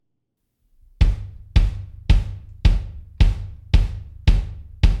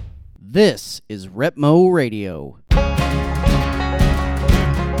This is Repmo Radio.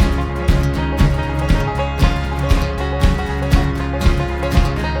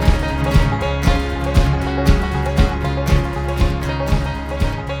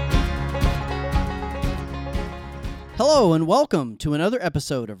 Hello and welcome to another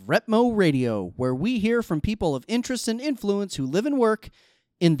episode of Repmo Radio, where we hear from people of interest and influence who live and work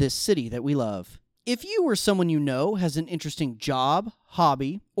in this city that we love. If you or someone you know has an interesting job,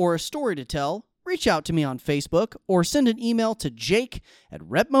 hobby, or a story to tell, reach out to me on Facebook or send an email to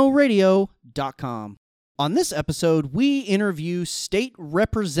jake@repmoradio.com. On this episode, we interview State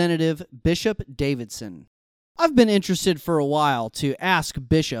Representative Bishop Davidson. I've been interested for a while to ask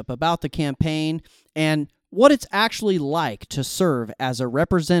Bishop about the campaign and what it's actually like to serve as a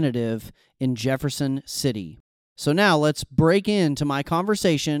representative in Jefferson City. So now let's break into my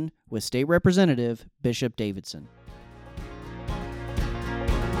conversation with State Representative Bishop Davidson.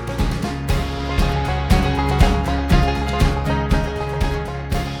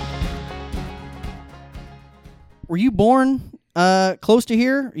 Were you born close to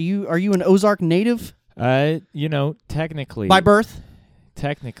here? Are you an Ozark native? Technically. By birth?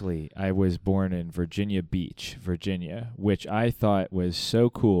 Technically, I was born in Virginia Beach, Virginia, which I thought was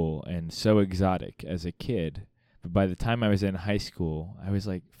so cool and so exotic as a kid. But by the time I was in high school, I was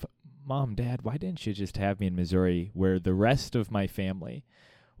like, Mom, Dad, why didn't you just have me in Missouri where the rest of my family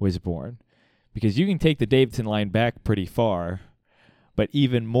was born? Because you can take the Davidson line back pretty far, but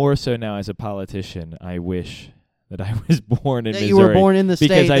even more so now as a politician, I wish that I was born in Missouri. You were born in the state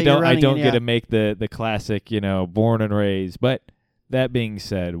because that you're running I don't in, get to make the classic, born and raised. But that being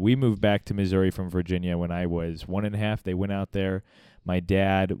said, we moved back to Missouri from Virginia when I was 1.5. They went out there. My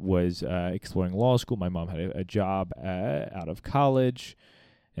dad was exploring law school. My mom had a job out of college.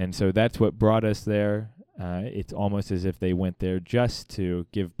 And so that's what brought us there. It's almost as if they went there just to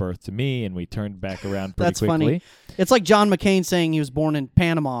give birth to me, and we turned back around pretty quickly. That's funny. It's like John McCain saying he was born in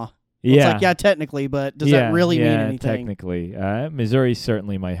Panama. Well, yeah. It's like, technically, but does that really mean anything? Technically. Missouri's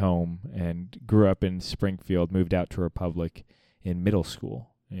certainly my home, and grew up in Springfield, moved out to Republic in middle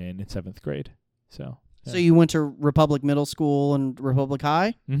school and in 7th grade. So you went to Republic Middle School and Republic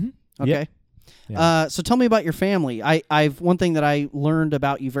High? Mm-hmm. Okay. Yeah. So tell me about your family. I've one thing that I learned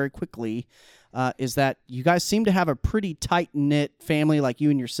about you very quickly is that you guys seem to have a pretty tight-knit family, like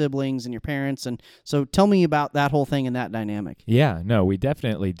you and your siblings and your parents. And so tell me about that whole thing and that dynamic. Yeah, no, we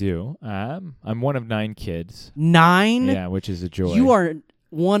definitely do. I'm one of 9 kids. 9? Yeah, which is a joy. You are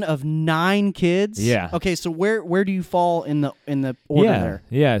one of 9 kids? Yeah. Okay, so where do you fall in the order there?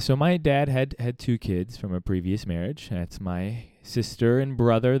 Yeah, so my dad had 2 kids from a previous marriage. That's my sister and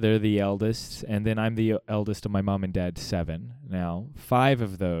brother. They're the eldest, and then I'm the eldest of my mom and dad's 7. Now, 5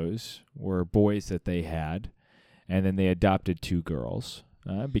 of those were boys that they had, and then they adopted 2 girls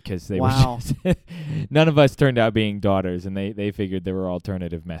because they Wow. were none of us turned out being daughters, and they figured there were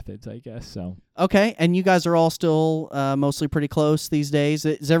alternative methods, I guess. So okay, and you guys are all still mostly pretty close these days.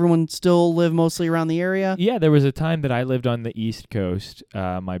 Does everyone still live mostly around the area? yeah, there was a time that I lived on the East Coast.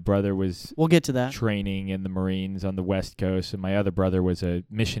 My brother was We'll get to that. training in the Marines on the West Coast, and my other brother was a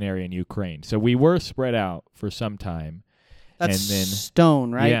missionary in Ukraine. So we were spread out for some time. That's and then,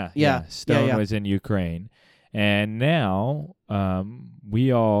 Stone, right? Yeah. Stone was in Ukraine. And now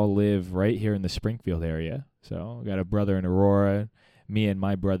we all live right here in the Springfield area. So I got a brother in Aurora, me and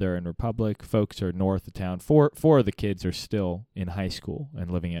my brother in Republic. Folks are north of town. Four of the kids are still in high school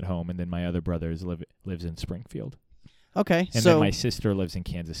and living at home, and then my other brother lives in Springfield. Okay, And then my sister lives in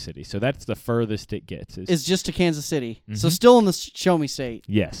Kansas City. So that's the furthest it gets. Is just to Kansas City. Mm-hmm. So still in the Show Me State.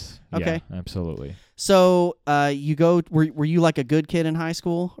 Yes. Okay. Yeah, absolutely. So you go. Were you like a good kid in high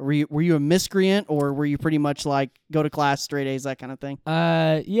school? Or were you a miscreant, or were you pretty much like go to class, straight A's, that kind of thing?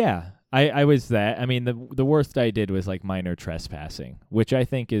 Yeah. I was that. I mean, the worst I did was like minor trespassing, which I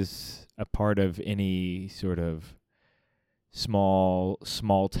think is a part of any sort of small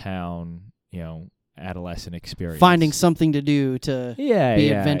town, adolescent experience. Finding something to do to be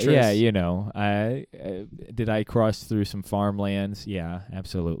adventurous. Yeah, did I cross through some farmlands? Yeah,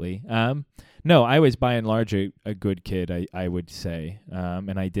 absolutely. No, I was by and large a good kid, I would say.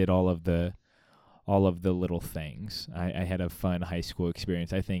 And I did all of the little things. I had a fun high school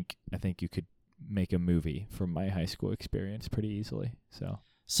experience. I think you could make a movie from my high school experience pretty easily.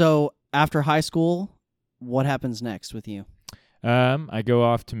 So after high school, what happens next with you? I go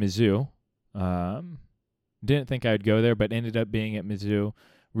off to Mizzou. Didn't think I would go there, but ended up being at Mizzou.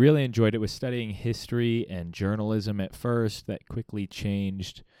 Really enjoyed it. Was studying history and journalism at first. That quickly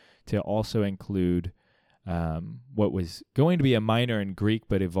changed to also include what was going to be a minor in Greek,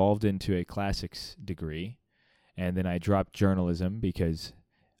 but evolved into a classics degree. And then I dropped journalism because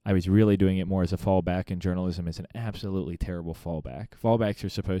I was really doing it more as a fallback, and journalism is an absolutely terrible fallback. Fallbacks are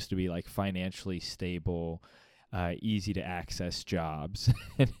supposed to be like financially stable, easy to access jobs,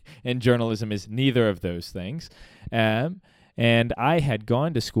 and journalism is neither of those things. And I had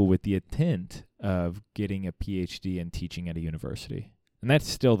gone to school with the intent of getting a PhD and teaching at a university, and that's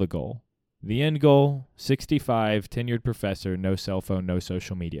still the goal. The end goal, 65, tenured professor, no cell phone, no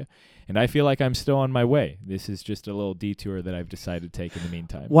social media. And I feel like I'm still on my way. This is just a little detour that I've decided to take in the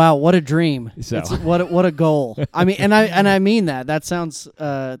meantime. Wow, what a dream. So. What a goal. I mean, and I mean that. That sounds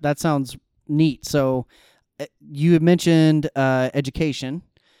neat. So you had mentioned education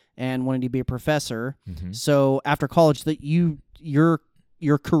and wanting to be a professor. Mm-hmm. So after college, that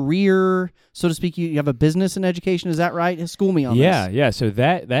your career, so to speak, you have a business in education. Is that right? School me on this. Yeah. So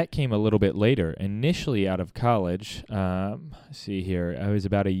that came a little bit later. Initially out of college, see here, I was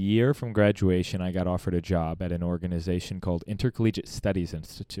about a year from graduation. I got offered a job at an organization called Intercollegiate Studies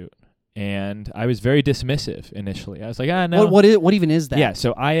Institute. And I was very dismissive initially. I was like, no. What even is that? Yeah,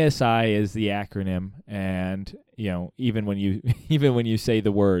 so ISI is the acronym, and even when you say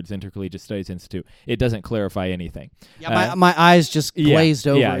the words Intercollegiate Studies Institute, it doesn't clarify anything. Yeah, my eyes just glazed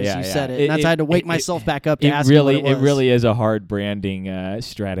over as you said it. And that's I had to wake myself back up to ask you what it was. It really is a hard branding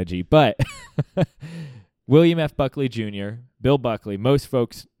strategy, but William F. Buckley Jr., Bill Buckley, most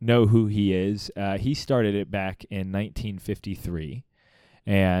folks know who he is. He started it back in 1953.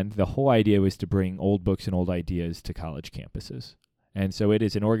 And the whole idea was to bring old books and old ideas to college campuses. And so it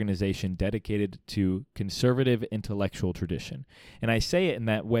is an organization dedicated to conservative intellectual tradition. And I say it in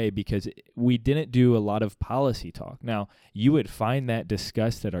that way because we didn't do a lot of policy talk. Now, you would find that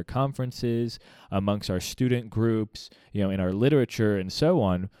discussed at our conferences, amongst our student groups, in our literature and so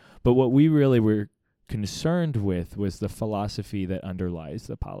on. But what we really were concerned with was the philosophy that underlies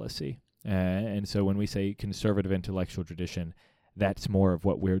the policy. And so when we say conservative intellectual tradition, that's more of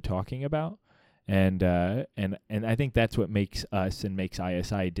what we're talking about. And I think that's what makes us and makes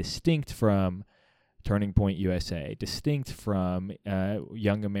ISI distinct from Turning Point USA, distinct from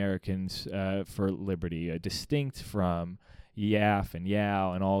Young Americans for Liberty, distinct from YAF and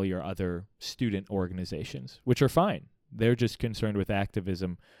YAL and all your other student organizations, which are fine. They're just concerned with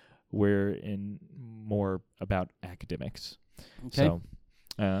activism. We're more about academics. Okay.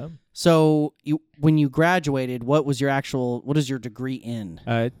 So when you graduated, what is your degree in?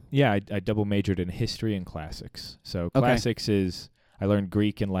 I double majored in history and classics. So classics is, I learned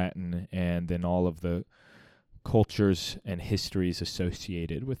Greek and Latin, and then all of the cultures and histories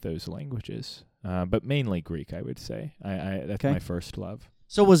associated with those languages. But mainly Greek, I would say. That's my first love.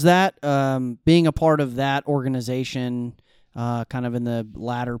 So was that, being a part of that organization, kind of in the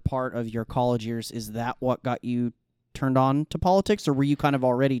latter part of your college years, is that what got you turned on to politics, or were you kind of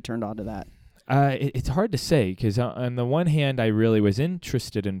already turned on to that? It's hard to say, because on the one hand, I really was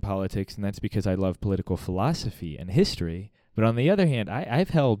interested in politics, and that's because I love political philosophy and history. But on the other hand,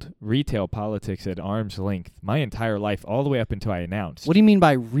 I've held retail politics at arm's length my entire life, all the way up until I announced. What do you mean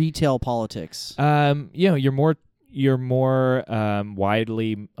by retail politics? You're more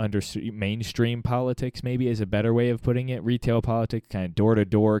widely understood. Mainstream politics maybe is a better way of putting it. Retail politics, kind of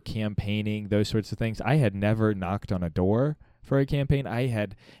door-to-door campaigning, those sorts of things. I had never knocked on a door for a campaign.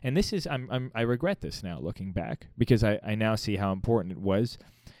 And this is, I regret this now looking back, because I now see how important it was.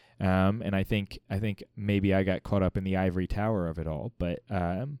 And I think maybe I got caught up in the ivory tower of it all. But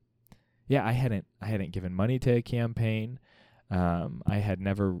I hadn't given money to a campaign. I had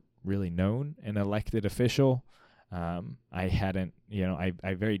never really known an elected official. I hadn't,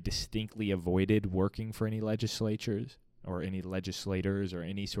 I very distinctly avoided working for any legislatures or any legislators or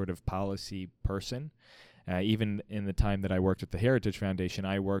any sort of policy person. Even in the time that I worked at the Heritage Foundation,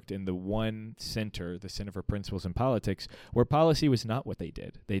 I worked in the one center, the Center for Principles in Politics, where policy was not what they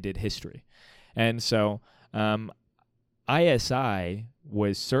did. They did history. And so ISI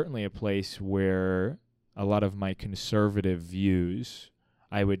was certainly a place where a lot of my conservative views,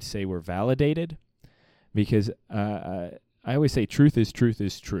 I would say, were validated. Because I always say truth is truth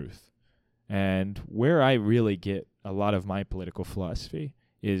is truth. And where I really get a lot of my political philosophy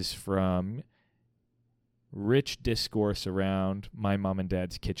is from rich discourse around my mom and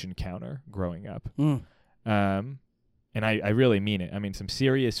dad's kitchen counter growing up. And I really mean it. I mean, some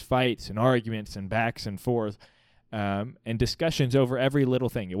serious fights and arguments and backs and forth and discussions over every little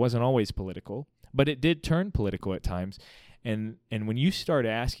thing. It wasn't always political, but it did turn political at times. And when you start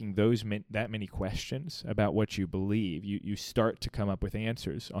asking that many questions about what you believe, you start to come up with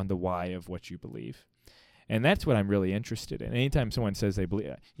answers on the why of what you believe. And that's what I'm really interested in. Anytime someone says they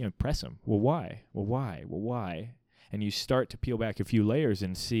believe, press them. Well, why? Well, why? Well, why? And you start to peel back a few layers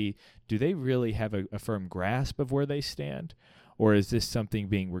and see, do they really have a firm grasp of where they stand? Or is this something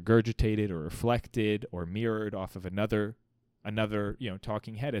being regurgitated or reflected or mirrored off of another,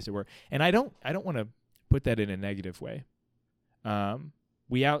 talking head, as it were? And I don't want to put that in a negative way.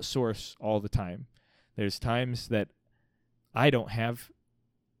 We outsource all the time. There's times that I don't have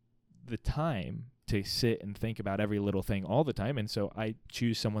the time to sit and think about every little thing all the time, and so I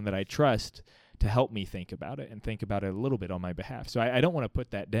choose someone that I trust to help me think about it and think about it a little bit on my behalf. So I don't want to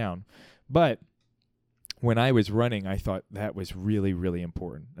put that down. But when I was running, I thought that was really, really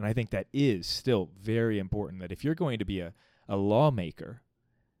important. And I think that is still very important, that if you're going to be a lawmaker,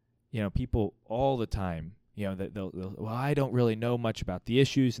 people all the time, that they'll, well, I don't really know much about the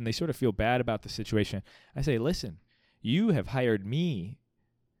issues, and they sort of feel bad about the situation. I say, listen, you have hired me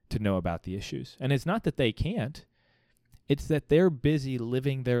to know about the issues. And it's not that they can't. It's that they're busy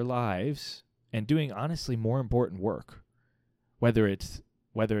living their lives and doing, honestly, more important work, whether it's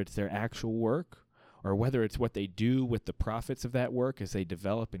their actual work or whether it's what they do with the profits of that work as they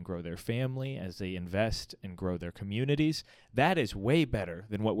develop and grow their family, as they invest and grow their communities. That is way better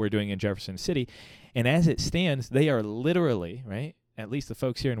than what we're doing in Jefferson City. And as it stands, they are literally, right, at least the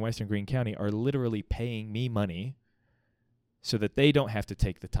folks here in Western Greene County are literally paying me money so that they don't have to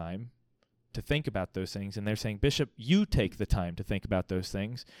take the time to think about those things. And they're saying, Bishop, you take the time to think about those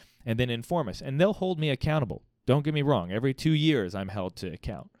things and then inform us. And they'll hold me accountable. Don't get me wrong. Every 2 years I'm held to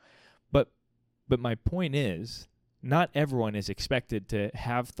account. But my point is, not everyone is expected to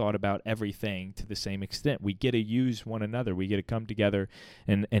have thought about everything to the same extent. We get to use one another. We get to come together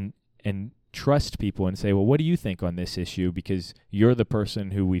and trust people and say, well, what do you think on this issue? Because you're the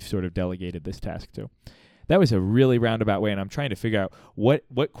person who we've sort of delegated this task to. That was a really roundabout way, and I'm trying to figure out what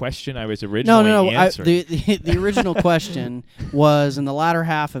question I was originally answering. The original question was, in the latter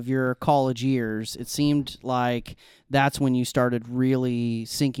half of your college years, it seemed like that's when you started really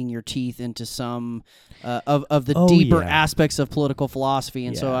sinking your teeth into some of the deeper aspects of political philosophy.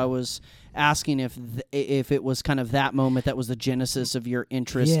 And so I was asking if it was kind of that moment that was the genesis of your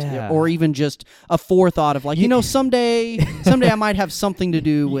interest, or even just a forethought of like, someday I might have something to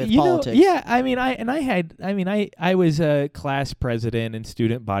do with politics. I was a class president and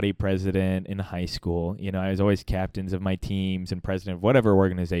student body president in high school. I was always captains of my teams and president of whatever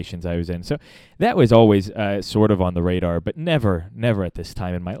organizations I was in. So that was always sort of on the radar, but never at this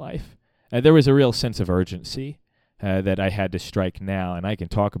time in my life. There was a real sense of urgency that I had to strike now, and I can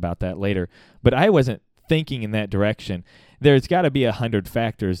talk about that later. But I wasn't thinking in that direction. There's got to be 100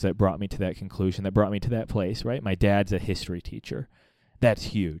 factors that brought me to that conclusion, that brought me to that place, right? My dad's a history teacher. That's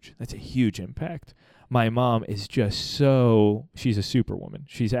huge. That's a huge impact. My mom is just she's a superwoman.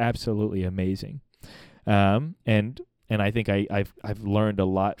 She's absolutely amazing. And I think I've learned a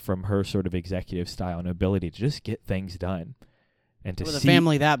lot from her sort of executive style and ability to just get things done. And to with a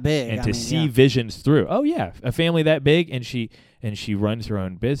family that big, and see visions through. Oh yeah, a family that big, and she runs her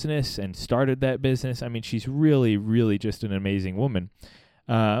own business and started that business. I mean, she's really, really just an amazing woman.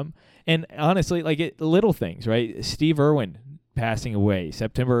 And honestly, little things, right? Steve Irwin passing away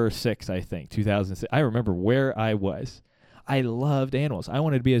September 6th, I think, 2006. I remember where I was. I loved animals. I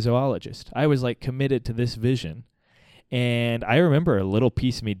wanted to be a zoologist. I was committed to this vision, and I remember a little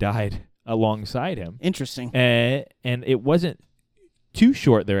piece of me died alongside him. Interesting. And it wasn't too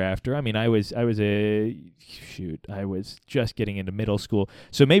short thereafter. I mean, I was just getting into middle school.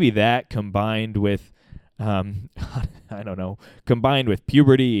 So maybe that combined with, combined with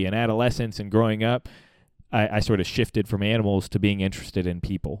puberty and adolescence and growing up, I sort of shifted from animals to being interested in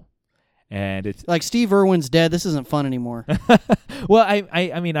people. And it's like Steve Irwin's dead. This isn't fun anymore. Well,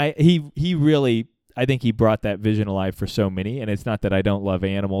 he really, I think he brought that vision alive for so many, and it's not that I don't love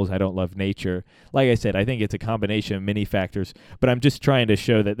animals, I don't love nature. Like I said, I think it's a combination of many factors, but I'm just trying to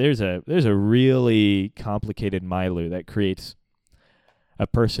show that there's a really complicated milieu that creates a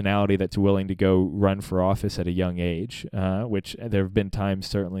personality that's willing to go run for office at a young age, which there have been times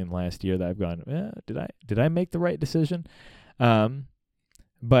certainly in the last year that I've gone, did I make the right decision?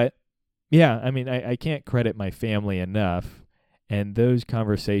 But yeah, I mean, I can't credit my family enough. And those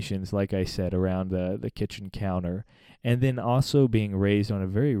conversations, like I said, around the kitchen counter, and then also being raised on a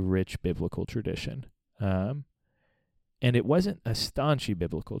very rich biblical tradition. And it wasn't a staunchy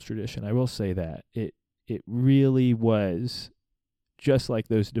biblical tradition, I will say that. It really was, just like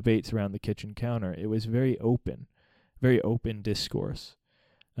those debates around the kitchen counter, it was very open discourse.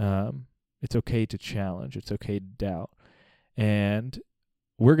 It's okay to challenge. It's okay to doubt. And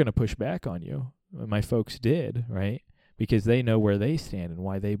we're going to push back on you. My folks did, right? Because they know where they stand and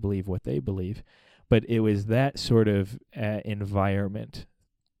why they believe what they believe. But it was that sort of environment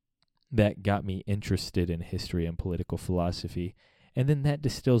that got me interested in history and political philosophy. And then that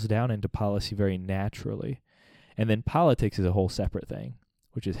distills down into policy very naturally. And then politics is a whole separate thing,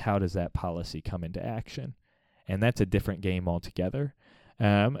 which is how does that policy come into action? And that's a different game altogether.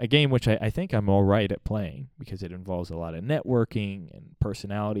 A game which I think I'm all right at playing because it involves a lot of networking and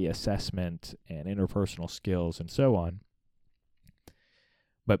personality assessment and interpersonal skills and so on.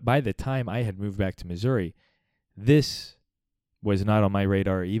 But by the time I had moved back to Missouri, this was not on my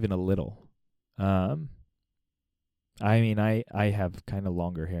radar even a little. I mean, I have kind of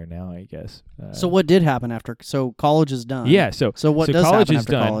longer hair now, I guess. So what did happen after? So college is done. Yeah. So what so does college happen is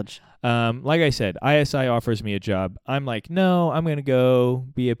after done. college? Like I said, ISI offers me a job. I'm like, no, I'm going to go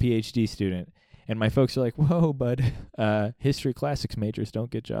be a PhD student. And my folks are like, whoa, bud, history classics majors don't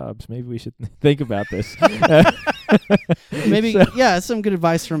get jobs. Maybe we should think about this. Maybe, some good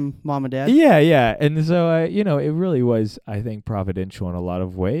advice from mom and dad. Yeah. And so, it really was, I think, providential in a lot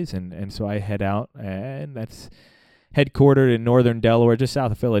of ways. And so I head out, and that's headquartered in northern Delaware, just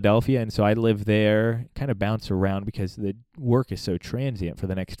south of Philadelphia. And so I live there, kind of bounce around because the work is so transient for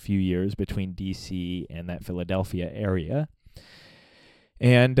the next few years between D.C. and that Philadelphia area.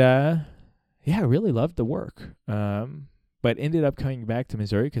 And, I really loved the work. But ended up coming back to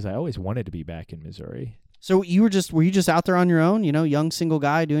Missouri because I always wanted to be back in Missouri. So were you just out there on your own, young single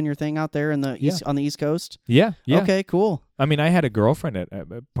guy doing your thing out there in the east, on the East Coast? Yeah. Okay, cool. I mean, I had a girlfriend at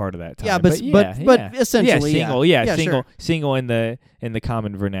part of that time. Yeah, but essentially, single in the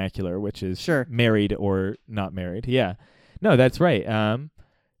common vernacular, which is married or not married. Yeah, no, that's right.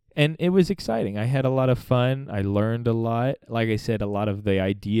 And it was exciting. I had a lot of fun. I learned a lot. Like I said, a lot of the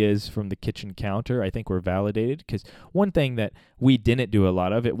ideas from the kitchen counter I think were validated because one thing that we didn't do a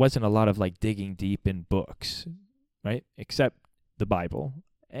lot of, it wasn't a lot of like digging deep in books, right? Except the Bible.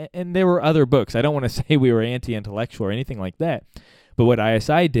 And there were other books. I don't want to say we were anti-intellectual or anything like that. But what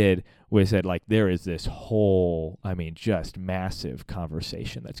ISI did was that like there is this whole, just massive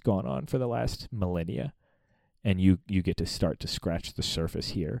conversation that's gone on for the last millennia. And you get to start to scratch the surface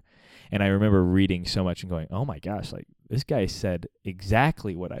here. And I remember reading so much and going, oh my gosh, like this guy said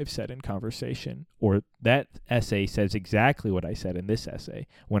exactly what I've said in conversation, or that essay says exactly what I said in this essay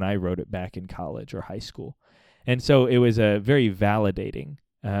when I wrote it back in college or high school. And so it was a very validating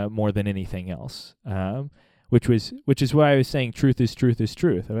more than anything else, which is why I was saying truth is truth is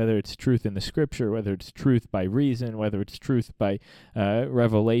truth, whether it's truth in the scripture, whether it's truth by reason, whether it's truth by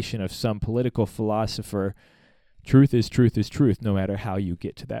revelation of some political philosopher. Truth is truth, no matter how you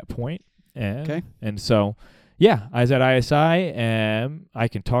get to that point. And so, I was at ISI, and I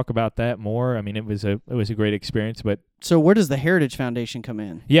can talk about that more. I mean, it was a great experience. But so, where does the Heritage Foundation come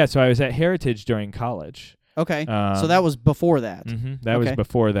in? Yeah, so I was at Heritage during college. Okay, so that was before that. Mm-hmm, that was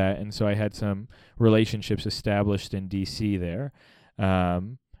before that, and so I had some relationships established in D.C. there,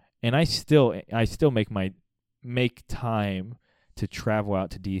 and I still make time to travel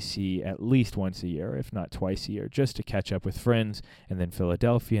out to D.C. at least once a year, if not twice a year, just to catch up with friends, and then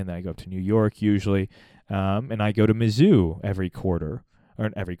Philadelphia, and then I go up to New York usually, and I go to Mizzou every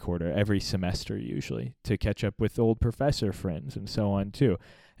semester usually, to catch up with old professor friends and so on too.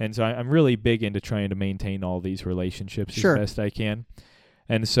 And so I'm really big into trying to maintain all these relationships as best I can.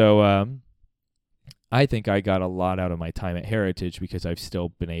 And so I think I got a lot out of my time at Heritage because I've still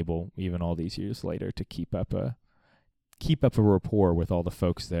been able, even all these years later, to keep up a rapport with all the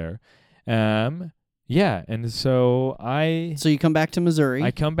folks there. And so So you come back to Missouri. I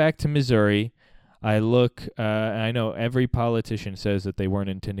come back to Missouri. I look, I know every politician says that they weren't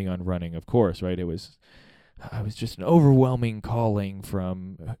intending on running, of course, right? It was just an overwhelming calling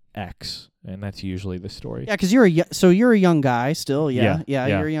from X, and that's usually the story. Yeah, because you're a young guy still. Yeah,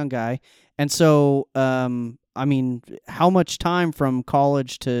 you're a young guy. And so, how much time from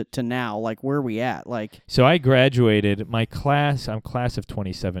college to now? Like, where are we at? So I graduated I'm class of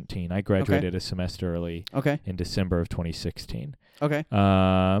 2017. I graduated a semester early. In December of 2016. Okay.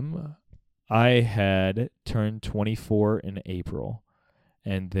 I had turned 24 in April,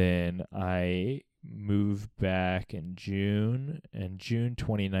 and then I moved back in June. In June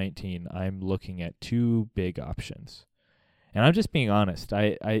 2019, I'm looking at two big options. And I'm just being honest.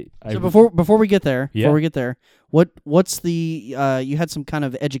 So before we get there, what's the you had some kind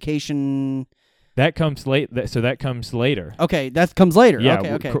of education? That comes late. So that comes later. Okay, that comes later.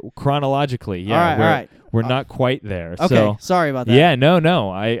 Yeah, okay. Chronologically, yeah. All right. We're not quite there. Okay, so, sorry about that. Yeah, no.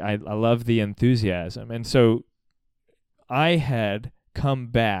 I love the enthusiasm. And so I had come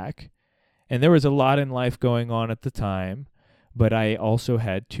back, and there was a lot in life going on at the time, but I also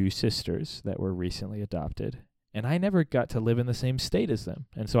had two sisters that were recently adopted. And I never got to live in the same state as them.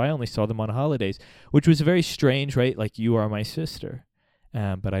 And so I only saw them on holidays, which was very strange, right? Like, you are my sister,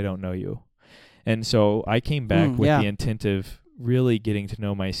 but I don't know you. And so I came back with the intent of really getting to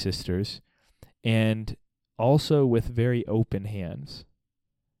know my sisters. And also with very open hands.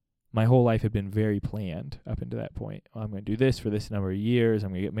 My whole life had been very planned up until that point. I'm going to do this for this number of years. I'm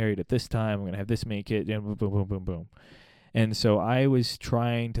going to get married at this time. I'm going to have this many kids. And boom, boom, boom, boom, boom. And so I was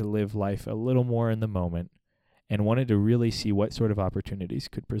trying to live life a little more in the moment and wanted to really see what sort of opportunities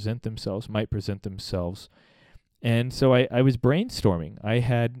could might present themselves. And so I was brainstorming. I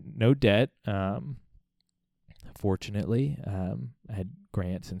had no debt. Fortunately, I had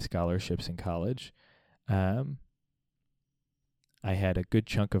grants and scholarships in college. I had a good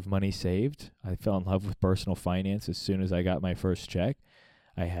chunk of money saved. I fell in love with personal finance as soon as I got my first check.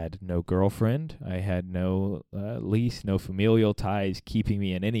 I had no girlfriend. I had no lease, no familial ties keeping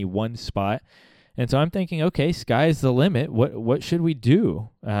me in any one spot. And so I'm thinking, okay, sky's the limit. What should we do?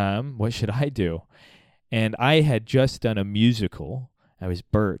 What should I do? And I had just done a musical. I was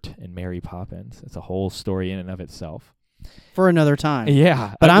Bert in Mary Poppins. It's a whole story in and of itself. For another time.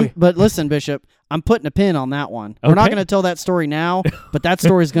 Yeah. But listen, Bishop, I'm putting a pin on that one. We're not going to tell that story now, but that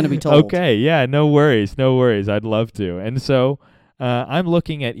story is going to be told. Okay, yeah, no worries. I'd love to. And so I'm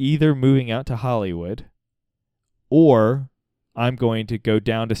looking at either moving out to Hollywood or I'm going to go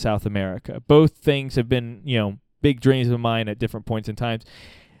down to South America. Both things have been, big dreams of mine at different points in times.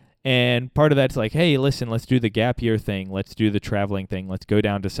 And part of that's like, hey, listen, let's do the gap year thing. Let's do the traveling thing. Let's go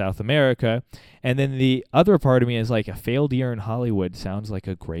down to South America. And then the other part of me is like, a failed year in Hollywood sounds like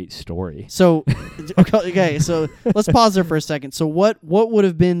a great story. So, okay, so let's pause there for a second. So what would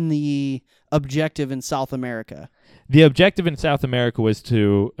have been the objective in South America? The objective in South America was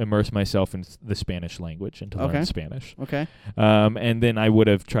to immerse myself in the Spanish language and to learn Spanish. Okay. And then I would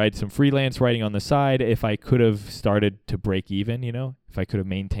have tried some freelance writing on the side. If I could have started to break even, if I could have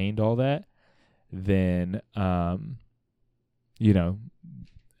maintained all that, then, kind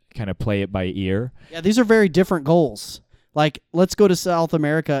of play it by ear. Yeah, these are very different goals. Like, let's go to South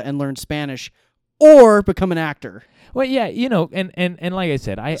America and learn Spanish or become an actor. Well, yeah, and like I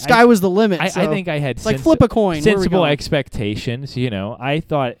said, sky was the limit. I think I had like flip a coin. Sensible expectations. I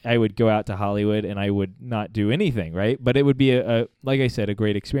thought I would go out to Hollywood and I would not do anything, right? But it would be like I said, a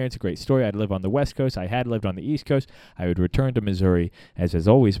great experience, a great story. I'd live on the West Coast. I had lived on the East Coast. I would return to Missouri, as has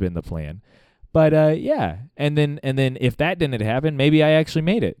always been the plan. But yeah, and then if that didn't happen, maybe I actually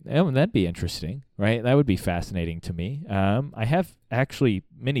made it. That'd be interesting, right? That would be fascinating to me. I have actually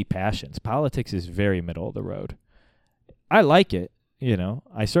many passions. Politics is very middle of the road. I like it,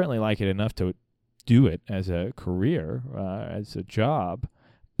 I certainly like it enough to do it as a career, as a job.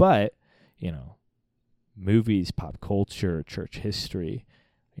 But, movies, pop culture, church history,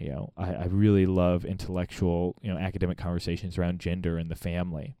 I really love intellectual, academic conversations around gender and the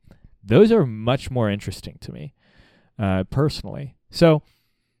family. Those are much more interesting to me, personally. So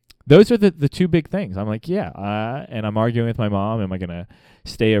those are the two big things. I'm like, and I'm arguing with my mom. Am I going to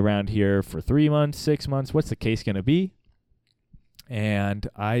stay around here for 3 months, 6 months? What's the case going to be? And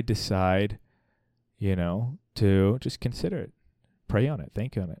I decide, to just consider it, pray on it,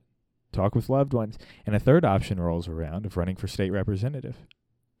 think on it, talk with loved ones. And a third option rolls around of running for state representative,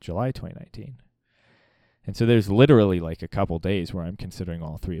 July 2019. And so there's literally like a couple days where I'm considering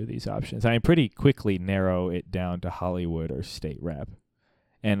all three of these options. I pretty quickly narrow it down to Hollywood or state rep.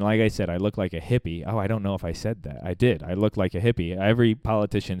 And like I said, I look like a hippie. Oh, I don't know if I said that. I did. I look like a hippie. Every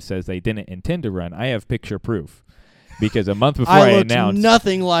politician says they didn't intend to run. I have picture proof. Because a month before I announced,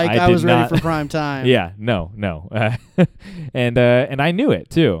 nothing like I was ready for prime time. Yeah, no, and I knew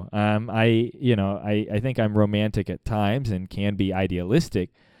it too. I think I'm romantic at times and can be idealistic,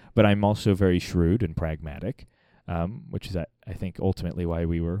 but I'm also very shrewd and pragmatic, which is I think ultimately why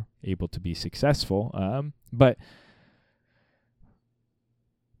we were able to be successful. But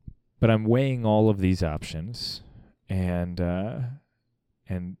I'm weighing all of these options, and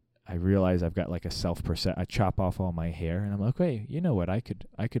I realize I've got like a self-percent. I chop off all my hair, and I'm like, okay, you know what? I could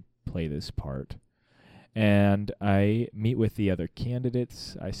play this part. And I meet with the other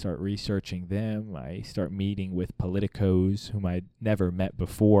candidates. I start researching them. I start meeting with politicos whom I'd never met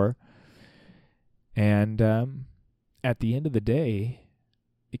before. And at the end of the day,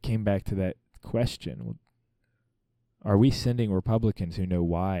 it came back to that question. Are we sending Republicans who know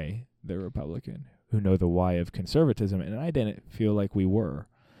why they're Republican, who know the why of conservatism? And I didn't feel like we were.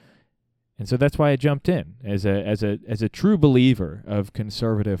 And so that's why I jumped in as a true believer of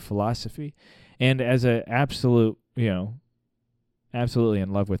conservative philosophy, and as a absolutely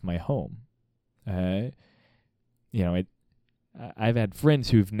in love with my home. I've had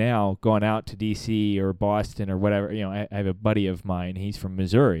friends who've now gone out to D.C. or Boston or whatever. I have a buddy of mine. He's from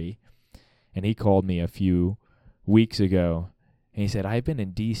Missouri, and he called me a few weeks ago, and he said, I've been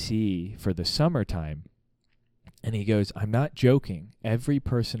in D.C. for the summertime. And he goes, I'm not joking. Every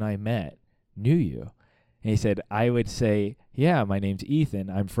person I met knew you. And he said, I would say, yeah, my name's Ethan.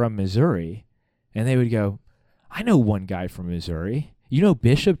 I'm from Missouri. And they would go, I know one guy from Missouri. You know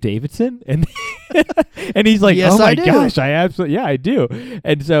Bishop Davidson? And and he's like, Yes, oh my I do. gosh, I do.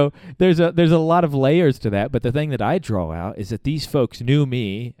 And so there's a lot of layers to that. But the thing that I draw out is that these folks knew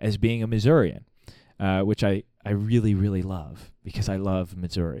me as being a Missourian, which I really, really love because I love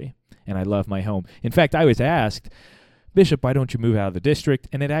Missouri and I love my home. In fact, I was asked, Bishop, why don't you move out of the district?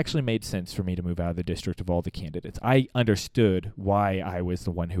 And it actually made sense for me to move out of the district of all the candidates. I understood why I was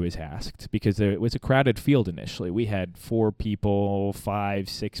the one who was asked because it was a crowded field initially. We had 4 people, 5,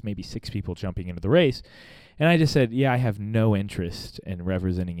 6, maybe 6 people jumping into the race. And I just said, yeah, I have no interest in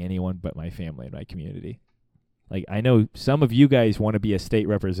representing anyone but my family and my community. Like, I know some of you guys want to be a state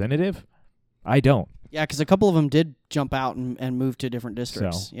representative. I don't. Yeah, because a couple of them did jump out and move to different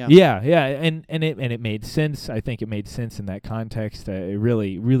districts. So, yeah, and it made sense. I think it made sense in that context. It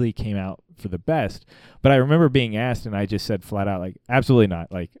really came out for the best. But I remember being asked, and I just said flat out, like, absolutely not.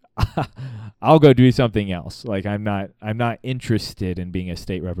 Like, I'll go do something else. Like, I'm not interested in being a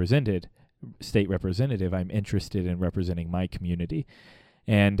state representative. I'm interested in representing my community,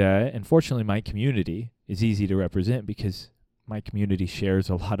 and fortunately, my community is easy to represent because my community shares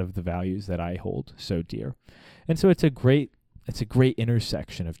a lot of the values that I hold so dear. And so it's a great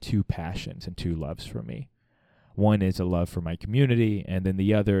intersection of 2 passions and 2 loves for me. One is a love for my community, and then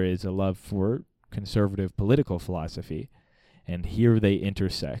the other is a love for conservative political philosophy. And here they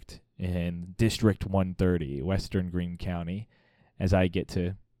intersect in District 130, Western Greene County, as I get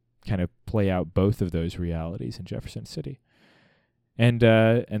to kind of play out both of those realities in Jefferson City. And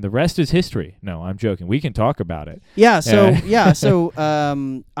the rest is history. No, I'm joking. We can talk about it. Yeah. So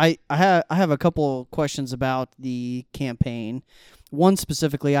I have a couple questions about the campaign. One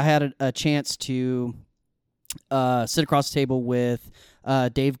specifically, I had a chance to sit across the table with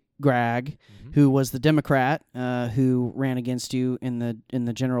Dave Gregg, who was the Democrat who ran against you in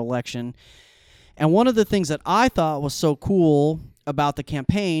the general election. And one of the things that I thought was so cool about the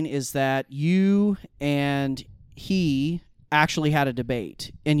campaign is that you and he actually had a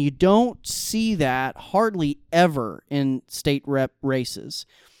debate, and you don't see that hardly ever in state rep races,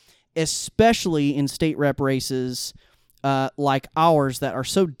 especially in state rep races like ours that are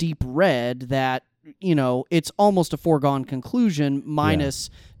so deep red that, you know, it's almost a foregone conclusion minus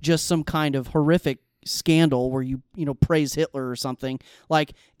just some kind of horrific scandal where you praise Hitler or something.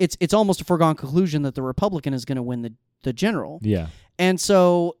 Like it's almost a foregone conclusion that the Republican is going to win the general. Yeah. And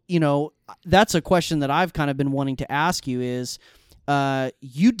so, that's a question that I've kind of been wanting to ask you is,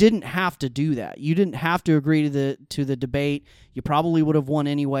 you didn't have to do that. You didn't have to agree to the debate. You probably would have won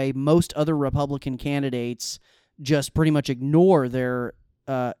anyway. Most other Republican candidates just pretty much ignore their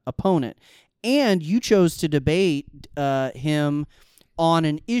opponent. And you chose to debate him on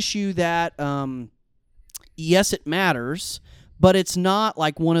an issue that, yes, it matters, but it's not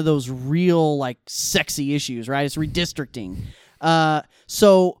like one of those real, like, sexy issues, right? It's redistricting.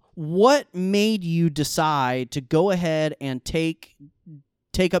 So what made you decide to go ahead and take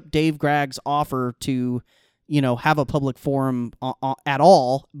up Dave Gregg's offer to, have a public forum at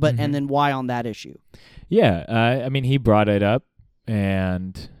all, but and then why on that issue? Yeah, I mean, he brought it up,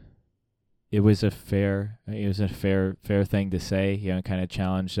 and it was a fair thing to say. Kind of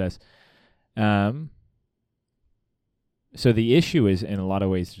challenged us. So the issue is in a lot of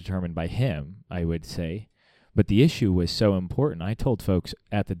ways determined by him, I would say. But the issue was so important. I told folks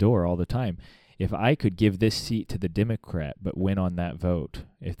at the door all the time, if I could give this seat to the Democrat but win on that vote,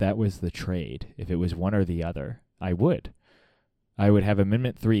 if that was the trade, if it was one or the other, I would. I would have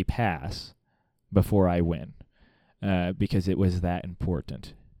Amendment 3 pass before I win because it was that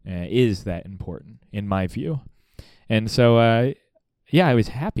important, is that important in my view. And so, I was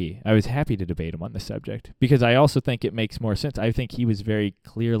happy. I was happy to debate him on the subject because I also think it makes more sense. I think he was very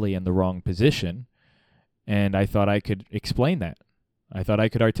clearly in the wrong position. And I thought I could explain that. I thought I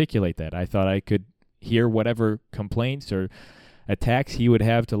could articulate that. I thought I could hear whatever complaints or attacks he would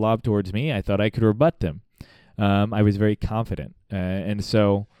have to lob towards me. I thought I could rebut them. I was very confident. And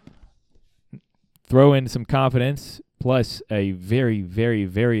so throw in some confidence plus a very, very,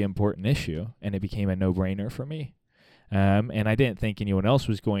 very important issue, and it became a no-brainer for me. And I didn't think anyone else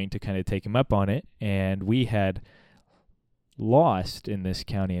was going to kind of take him up on it. And we had lost in this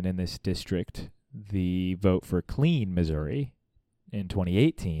county and in this district the vote for clean Missouri in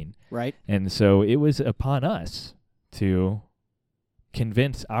 2018. Right. And so it was upon us to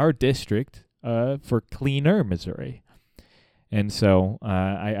convince our district for cleaner Missouri. And so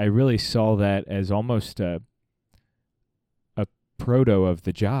I really saw that as almost a proto of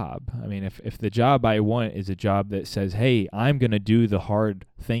the job. I mean, if the job I want is a job that says, hey, I'm going to do the hard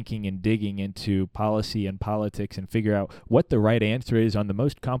thinking and digging into policy and politics and figure out what the right answer is on the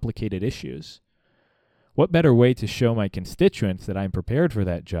most complicated issues, what better way to show my constituents that I'm prepared for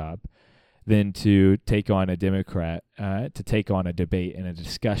that job than to take on a Democrat, to take on a debate and a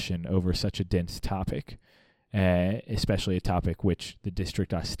discussion over such a dense topic, especially a topic which the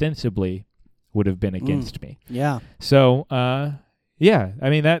district ostensibly would have been against me. Yeah. So, yeah, I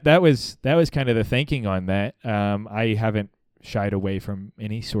mean, that was kind of the thinking on that. I haven't shied away from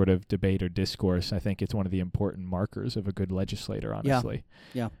any sort of debate or discourse. I think it's one of the important markers of a good legislator, honestly.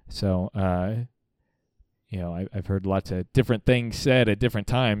 Yeah. So, I've heard lots of different things said at different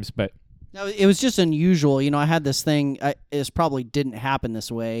times, but No, it was just unusual. I had this thing. This probably didn't happen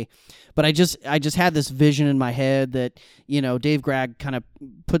this way, but I just had this vision in my head that Dave Gregg kind of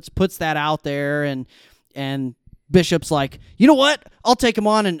puts that out there, and Bishop's like, you know what? I'll take him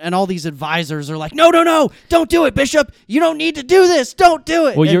on, and all these advisors are like, no, don't do it, Bishop. You don't need to do this. Don't do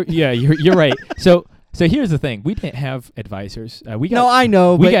it. Well, you're right. So here's the thing: we didn't have advisors. I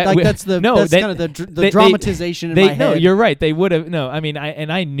know, but that's kind of the dramatization in my head. No, you're right. They would have. No, I mean,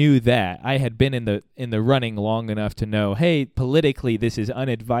 I knew that. I had been in the running long enough to know, hey, politically this is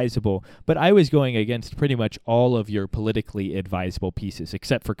unadvisable. But I was going against pretty much all of your politically advisable pieces,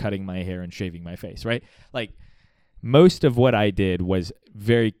 except for cutting my hair and shaving my face. Right? Like most of what I did was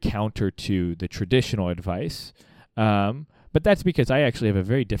very counter to the traditional advice. But that's because I actually have a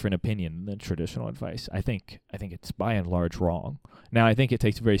very different opinion than traditional advice. I think it's by and large wrong. Now, I think it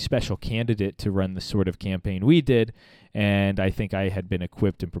takes a very special candidate to run the sort of campaign we did, and I think I had been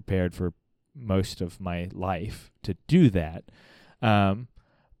equipped and prepared for most of my life to do that.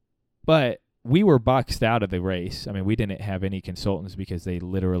 But we were boxed out of the race. I mean, we didn't have any consultants because they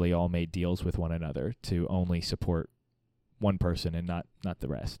literally all made deals with one another to only support one person and not the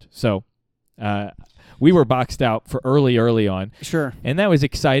rest. So we were boxed out for early on. Sure. And that was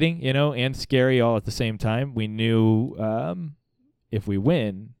exciting, and scary all at the same time. We knew if we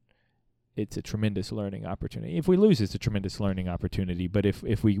win, it's a tremendous learning opportunity. If we lose, it's a tremendous learning opportunity. But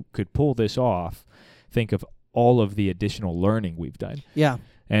if we could pull this off, think of all of the additional learning we've done. Yeah.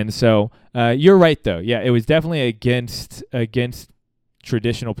 And so you're right, though. Yeah, it was definitely against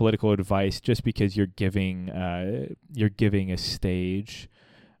traditional political advice just because you're giving a stage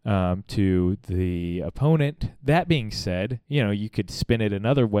to the opponent. That being said, you could spin it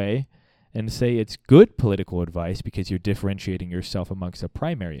another way and say it's good political advice because you're differentiating yourself amongst a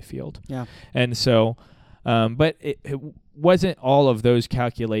primary field. Yeah. And so, but it wasn't all of those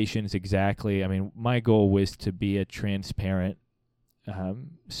calculations exactly. I mean, my goal was to be a transparent,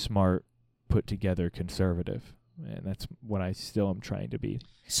 smart, put together conservative. And that's what I still am trying to be.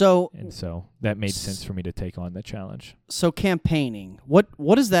 So that made sense for me to take on the challenge. So campaigning, what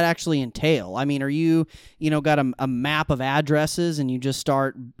does that actually entail? I mean, are you got a map of addresses and you just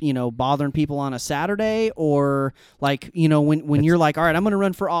start bothering people on a Saturday, or like when you're like, all right, I'm going to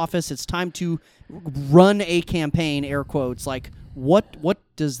run for office, it's time to run a campaign, air quotes, like what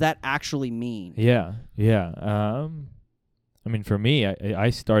does that actually mean? Yeah. I mean, for me,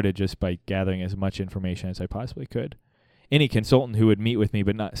 I started just by gathering as much information as I possibly could. Any consultant who would meet with me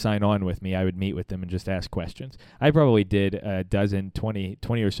but not sign on with me, I would meet with them and just ask questions. I probably did 20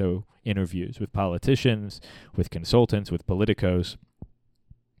 or so interviews with politicians, with consultants, with politicos,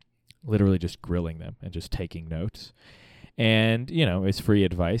 literally just grilling them and just taking notes. And, it's free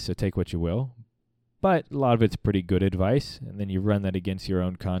advice, so take what you will. But a lot of it's pretty good advice, and then you run that against your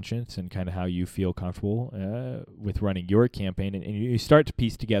own conscience and kind of how you feel comfortable with running your campaign, and you start to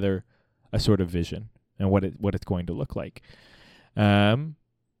piece together a sort of vision and what it's going to look like.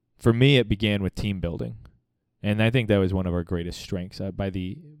 For me, it began with team building, and I think that was one of our greatest strengths. By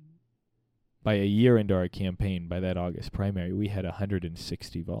a year into our campaign, by that August primary, we had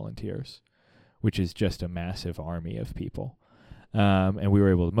 160 volunteers, which is just a massive army of people. And we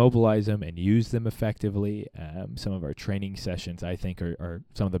were able to mobilize them and use them effectively. Some of our training sessions, I think, are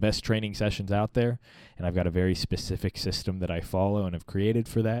some of the best training sessions out there. And I've got a very specific system that I follow and have created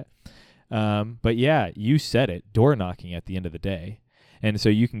for that. But yeah, you said it, door knocking at the end of the day. And so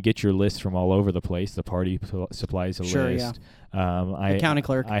you can get your list from all over the place. The party supplies a list. Yeah. The county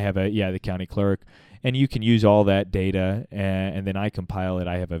clerk. I have the county clerk. And you can use all that data, and then I compile it.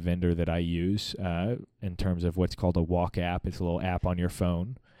 I have a vendor that I use in terms of what's called a walk app. It's a little app on your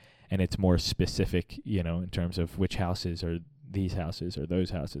phone, and it's more specific, in terms of which houses are these houses or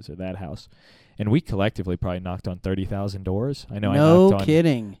those houses or that house. And we collectively probably knocked on 30,000 doors. I know. No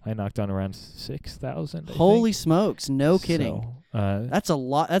kidding. I knocked on around 6,000. Holy smokes! No kidding. That's a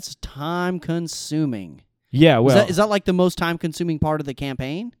lot. That's time consuming. Yeah, well, Is that like the most time-consuming part of the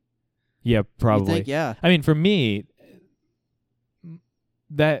campaign? yeah, probably. You think? Yeah. I mean, for me,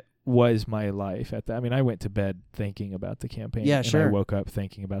 that was my life. I mean, I went to bed thinking about the campaign. Yeah, and sure. I woke up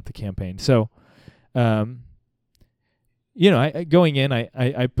thinking about the campaign. So, I going in,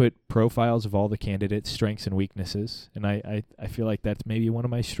 I put profiles of all the candidates' strengths and weaknesses, and I feel like that's maybe one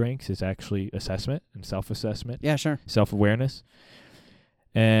of my strengths is actually assessment and self-assessment, Yeah, sure. self-awareness.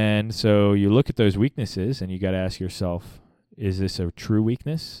 And so you look at those weaknesses, and you got to ask yourself, is this a true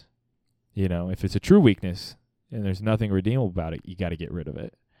weakness? If it's a true weakness and there's nothing redeemable about it, you got to get rid of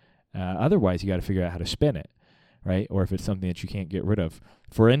it. Otherwise, you got to figure out how to spin it, right? Or if it's something that you can't get rid of.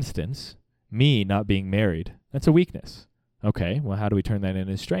 For instance, me not being married, that's a weakness. Okay, well, how do we turn that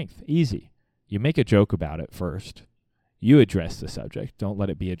into strength? Easy. You make a joke about it first. You address the subject. Don't let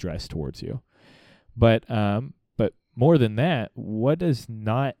it be addressed towards you. But more than that, what does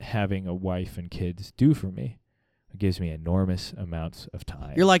not having a wife and kids do for me? It gives me enormous amounts of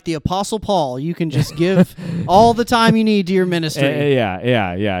time. You're like the Apostle Paul. You can just give all the time you need to your ministry.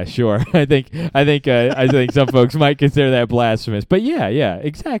 Yeah, sure. I think some folks might consider that blasphemous, but yeah,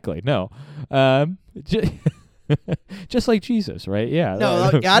 exactly. No, just like Jesus, right? Yeah. No,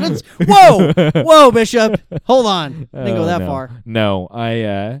 I didn't. Whoa, Bishop. Hold on. I didn't go that far. No,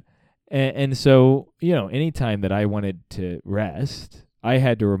 and so anytime that I wanted to rest, I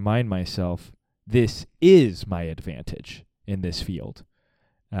had to remind myself, this is my advantage in this field,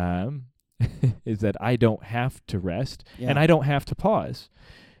 is that I don't have to rest and I don't have to pause.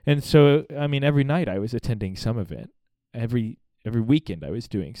 And so, I mean, every night I was attending some event. Every weekend I was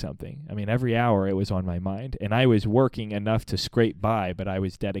doing something. I mean, every hour it was on my mind, and I was working enough to scrape by, but I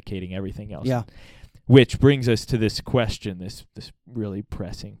was dedicating everything else. Yeah. Which brings us to this question, this really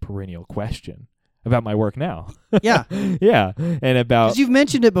pressing perennial question about my work now. Yeah. Yeah. And about... Because you've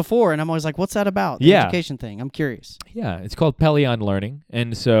mentioned it before, and I'm always like, what's that about? The education thing. I'm curious. Yeah. It's called Pelion Learning.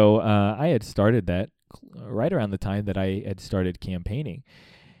 And so I had started that right around the time that I had started campaigning.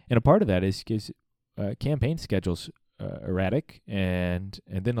 And a part of that is because campaign schedules erratic, and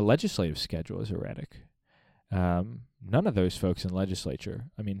then the legislative schedule is erratic. None of those folks in legislature,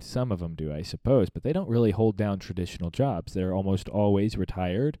 I mean, some of them do, I suppose, but they don't really hold down traditional jobs. They're almost always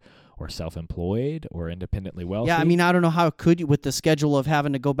retired or self-employed or independently wealthy. Yeah, I mean, I don't know how could you, with the schedule of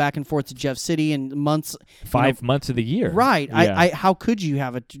having to go back and forth to Jeff City and months. 5 months of the year. Right. Yeah. How could you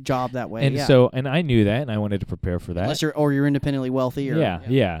have a job that way? And and I knew that, and I wanted to prepare for that. Unless you're independently wealthy.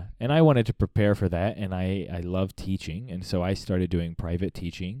 Yeah. And I wanted to prepare for that, and I love teaching, and so I started doing private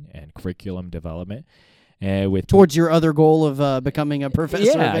teaching and curriculum development. Towards your other goal of becoming a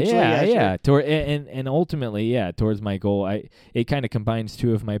professor eventually. Yeah. And ultimately, towards my goal, it kind of combines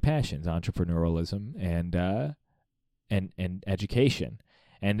two of my passions, entrepreneurialism and education.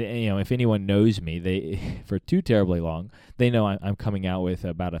 And if anyone knows me, they for too terribly long, they know I'm coming out with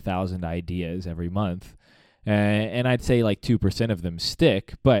about 1,000 ideas every month, and I'd say like 2% of them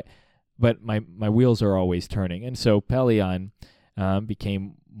stick, but my wheels are always turning, and so Pelion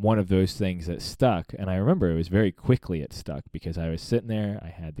became one of those things that stuck. And I remember it was very quickly it stuck because I was sitting there, I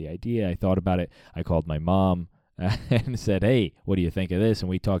had the idea, I thought about it, I called my mom and said, hey, what do you think of this? And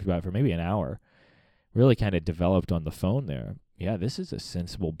we talked about it for maybe an hour. Really kind of developed on the phone there. Yeah, this is a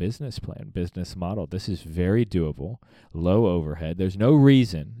sensible business plan, business model. This is very doable, low overhead. There's no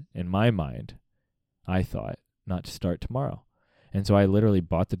reason in my mind, I thought, not to start tomorrow. And so I literally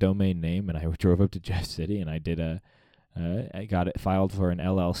bought the domain name, and I drove up to Jeff City, and I did I got it filed for an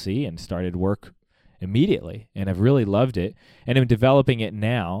LLC and started work immediately, and I've really loved it. And I'm developing it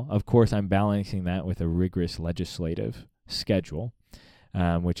now. Of course, I'm balancing that with a rigorous legislative schedule,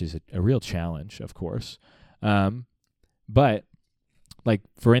 which is a real challenge, of course. But, like,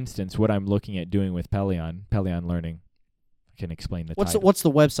 for instance, what I'm looking at doing with Pelion Learning, I can explain the title. What's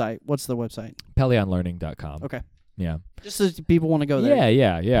the website? PelionLearning.com. Okay. Yeah. Just so people want to go there.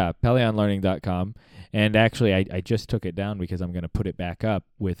 Yeah. PelionLearning.com. And actually, I just took it down because I'm going to put it back up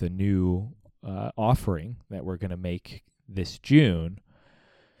with a new offering that we're going to make this June,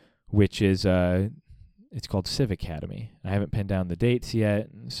 which is it's called Civ Academy. I haven't pinned down the dates yet,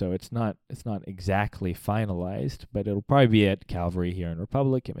 so it's not exactly finalized, but it'll probably be at Calvary here in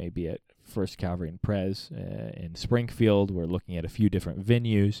Republic. It may be at First Calvary in Prez in Springfield. We're looking at a few different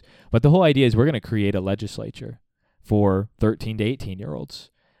venues, but the whole idea is we're going to create a legislature for 13 to 18-year-olds.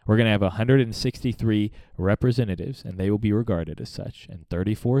 We're going to have 163 representatives, and they will be regarded as such, and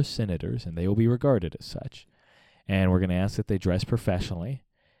 34 senators, and they will be regarded as such. And we're going to ask that they dress professionally,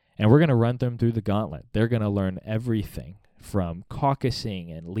 And we're going to run them through the gauntlet. They're going to learn everything from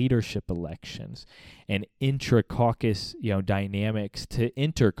caucusing and leadership elections and intra-caucus, dynamics to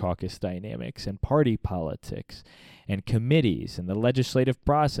inter-caucus dynamics and party politics and committees and the legislative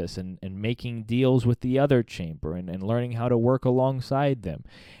process and making deals with the other chamber and learning how to work alongside them.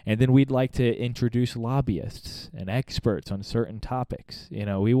 And then we'd like to introduce lobbyists and experts on certain topics.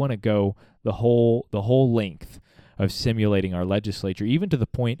 We want to go the whole length of simulating our legislature, even to the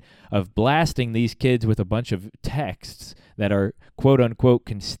point of blasting these kids with a bunch of texts that are quote-unquote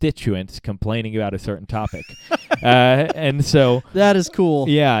constituents complaining about a certain topic. And so that is cool.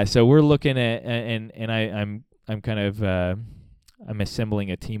 Yeah, so we're looking at, and I'm kind of I'm assembling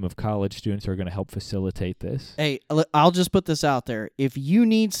a team of college students who are going to help facilitate this. Hey, I'll just put this out there. If you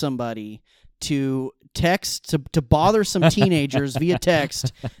need somebody to text to bother some teenagers via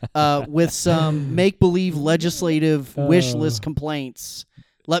text with some make-believe legislative wish list complaints,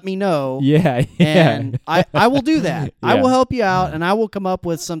 let me know. Yeah. And I will do that. Yeah. I will help you out, and I will come up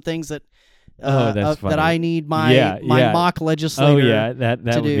with some things that that I need my mock legislator. Oh yeah, that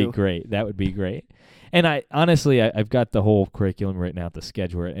would do. be great. That would be great. And I've got the whole curriculum written out, the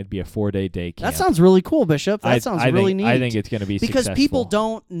schedule. It'd be a 4-day day camp. That sounds really cool, Bishop. That sounds really neat. I think it's going to be because successful. people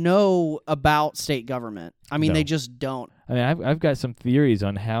don't know about state government. I mean, they just don't. I mean, I've got some theories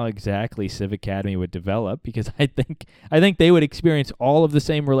on how exactly Civ Academy would develop, because I think they would experience all of the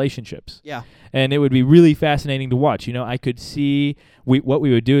same relationships. Yeah. And it would be really fascinating to watch. I could see what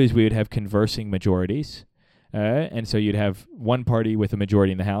we would do is we would have conversing majorities. And so you'd have one party with a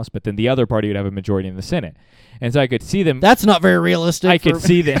majority in the House, but then the other party would have a majority in the Senate. And so I could see them. That's not very realistic. I could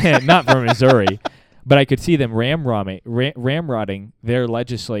see them, not for Missouri, but I could see them ramrodding their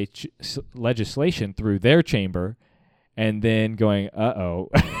legislation through their chamber, and then going,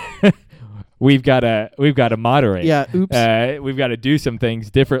 we've got to moderate. Yeah, oops. We've got to do some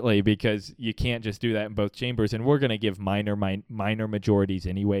things differently, because you can't just do that in both chambers. And we're going to give minor majorities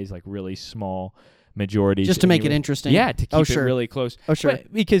anyways, like really small majorities, just to make it interesting. Yeah, to keep it sure. really close. Oh, sure.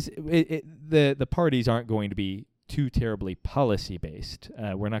 But because the parties aren't going to be too terribly policy based.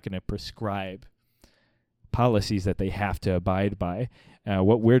 We're not going to prescribe policies that they have to abide by.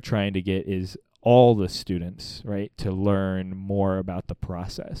 What we're trying to get is all the students, right, to learn more about the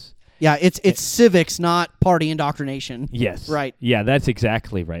process. Yeah, it's civics, not party indoctrination. Yes. Right. Yeah, that's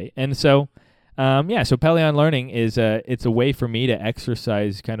exactly right. And so so Pelion Learning is it's a way for me to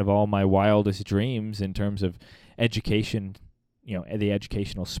exercise kind of all my wildest dreams in terms of education, the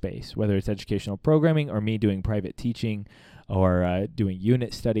educational space, whether it's educational programming or me doing private teaching or doing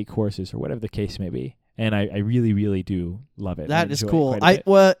unit study courses or whatever the case may be. And I really, really do love it. That is cool.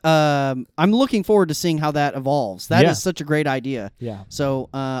 I'm looking forward to seeing how that evolves. That is such a great idea. Yeah. So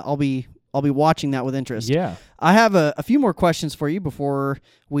I'll be watching that with interest. Yeah. I have a few more questions for you before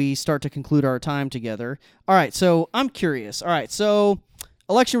we start to conclude our time together. All right, so I'm curious. All right, so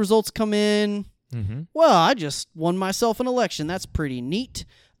election results come in. Mm-hmm. Well, I just won myself an election. That's pretty neat.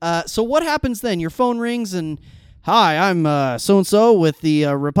 So what happens then? Your phone rings and, hi, I'm so-and-so with the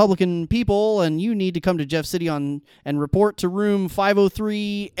Republican people, and you need to come to Jeff City and report to room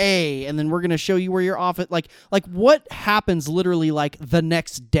 503A, and then we're going to show you where your office... Like what happens literally like the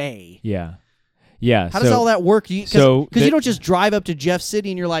next day? Yeah. Yeah. How does all that work? Because you don't just drive up to Jeff City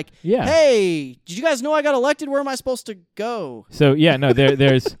and you're like, hey, did you guys know I got elected? Where am I supposed to go? So, yeah, no,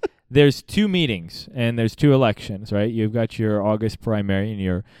 there's two meetings and there's two elections, right? You've got your August primary and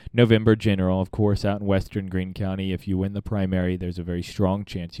your November general, of course, out in western Greene County. If you win the primary, there's a very strong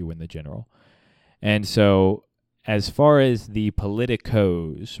chance you win the general. And so as far as the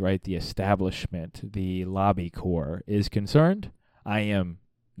politicos, right, the establishment, the lobby corps is concerned, I am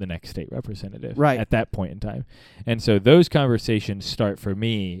the next state representative at that point in time. And so those conversations start for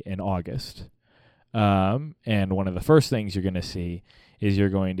me in August. And one of the first things you're going to see is you're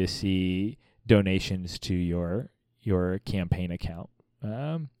going to see donations to your campaign account.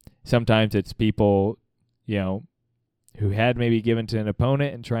 Sometimes it's people, who had maybe given to an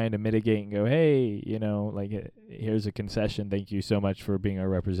opponent and trying to mitigate and go, hey, here's a concession. Thank you so much for being our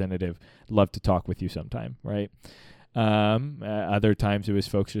representative. Love to talk with you sometime, right? Other times it was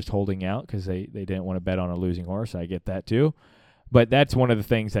folks just holding out because they didn't want to bet on a losing horse. I get that too. But that's one of the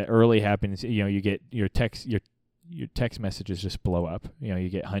things that early happens. You get your text messages just blow up. You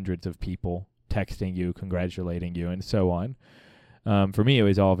get hundreds of people texting you, congratulating you, and so on. For me, it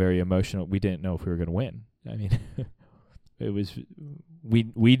was all very emotional. We didn't know if we were going to win. I mean, it was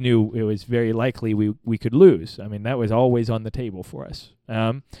we knew it was very likely we could lose. I mean, that was always on the table for us.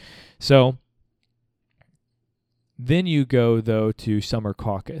 So then you go, though, to summer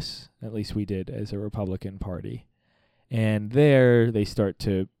caucus. At least we did as a Republican Party. And there they start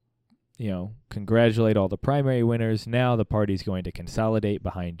to congratulate all the primary winners. Now the party's going to consolidate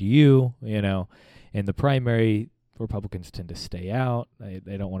behind you, In the primary, Republicans tend to stay out.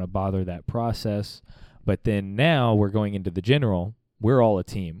 They don't want to bother that process. But then now we're going into the general. We're all a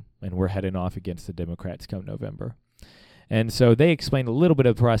team, and we're heading off against the Democrats come November. And so they explained a little bit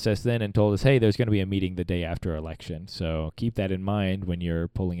of the process then and told us, hey, there's going to be a meeting the day after election. So keep that in mind when you're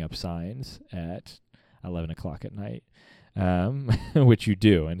pulling up signs at 11 o'clock at night, which you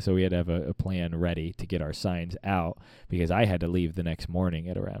do. And so we had to have a plan ready to get our signs out because I had to leave the next morning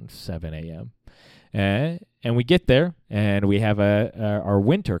at around 7 a.m. And we get there, and we have our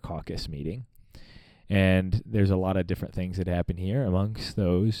winter caucus meeting. And there's a lot of different things that happen here. Amongst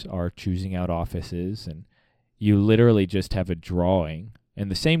those are choosing out offices, and you literally just have a drawing.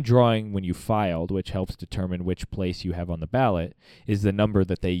 And the same drawing when you filed, which helps determine which place you have on the ballot, is the number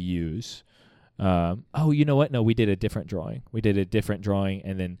that they use. You know what? No, we did a different drawing.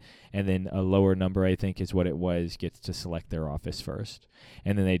 And then a lower number, I think, is what it was, gets to select their office first.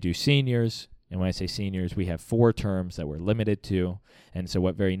 And then they do seniors. And when I say seniors, we have 4 terms that we're limited to. And so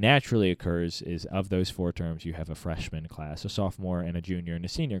what very naturally occurs is of those 4 terms, you have a freshman class, a sophomore, and a junior, and a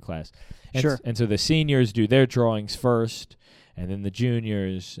senior class. And Sure. And so the seniors do their drawings first, and then the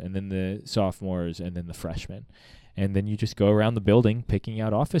juniors, and then the sophomores, and then the freshmen. And then you just go around the building picking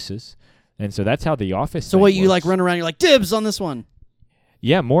out offices. And so that's how the office So thing what, you works. run around, you're like, dibs on this one.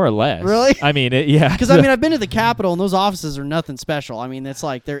 Yeah, more or less. Really? I mean, yeah. Because, I've been to the Capitol, and those offices are nothing special. I mean, it's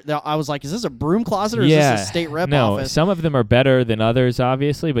like, I was like, is this a broom closet or is this a state rep office? Some of them are better than others,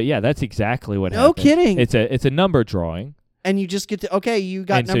 obviously. But, yeah, that's exactly what No happens. kidding. It's a number drawing. And you just get to, okay, you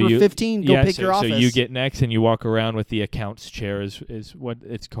got And so number 15, go pick your office. So you get next, and you walk around with the accounts chair is what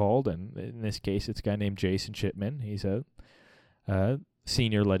it's called. And in this case, it's a guy named Jason Chipman. He's a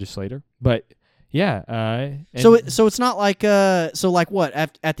senior legislator. But... yeah. So it's not like what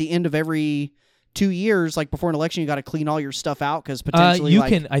at the end of every 2 years, like before an election, you got to clean all your stuff out because potentially you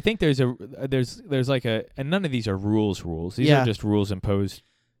can. I think there's like and none of these are rules. These are just rules imposed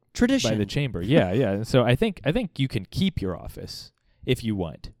tradition by the chamber. Yeah. So I think you can keep your office if you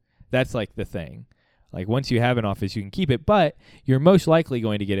want. That's like the thing. Like once you have an office, you can keep it, but you're most likely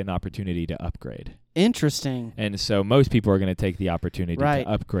going to get an opportunity to upgrade. Interesting. And so most people are going to take the opportunity to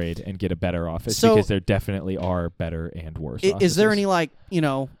upgrade and get a better office because there definitely are better and worse offices. Is there any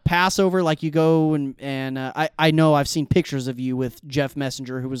Passover, like you go and I know I've seen pictures of you with Jeff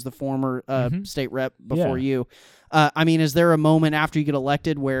Messenger, who was the former state rep before you. Is there a moment after you get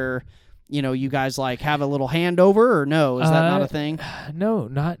elected where you guys have a little handover, or no? Is that not a thing? No,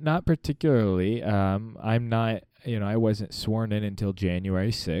 not particularly. I'm not. I wasn't sworn in until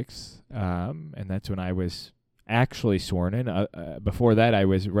January 6th, and that's when I was actually sworn in. Before that, I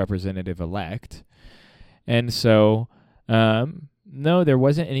was representative-elect. And so, no, there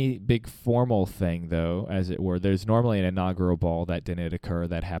wasn't any big formal thing, though, as it were. There's normally an inaugural ball that didn't occur.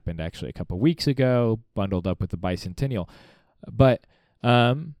 That happened actually a couple weeks ago, bundled up with the bicentennial. But,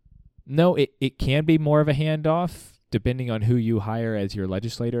 no, it can be more of a handoff, depending on who you hire as your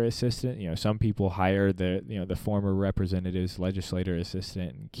legislator assistant. Some people hire the former representative's legislator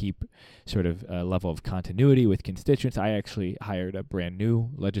assistant and keep sort of a level of continuity with constituents. I actually hired a brand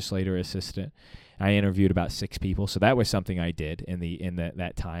new legislator assistant. I interviewed about 6 people, so that was something I did in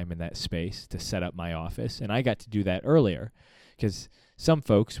that time, in that space, to set up my office. And I got to do that earlier because some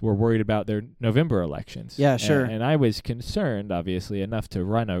folks were worried about their November elections. Yeah, sure. And I was concerned, obviously, enough to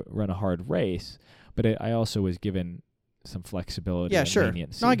run a hard race. But I also was given some flexibility and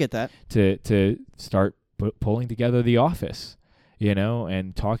leniency. No, I get that. To start pulling together the office,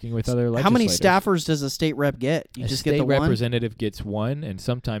 and talking with other legislators. How many staffers does a state rep get? You just get the one? State representative gets 1, and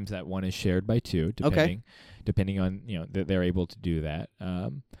sometimes that one is shared by 2, depending on, that they're able to do that.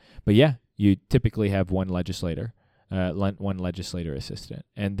 But yeah, you typically have one legislator assistant.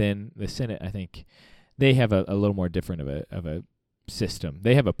 And then the Senate, I think, they have a little more different of a system.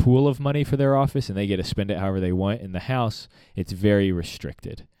 They have a pool of money for their office, and they get to spend it however they want. In the House, it's very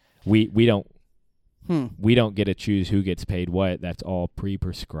restricted. We don't get to choose who gets paid what. That's all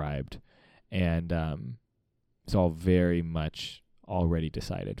pre-prescribed, and it's all very much already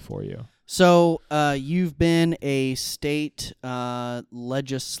decided for you. So you've been a state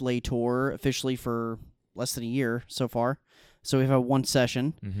legislator officially for less than a year so far. So we've had one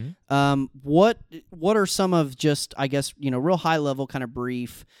session. Mm-hmm. What are some of, just, I guess, real high level, kind of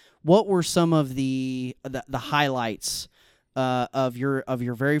brief, what were some of the highlights of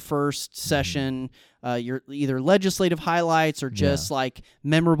your very first session? Your either legislative highlights or just like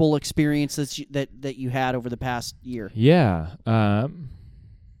memorable experiences that you had over the past year. Yeah.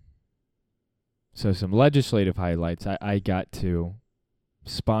 So some legislative highlights. I got to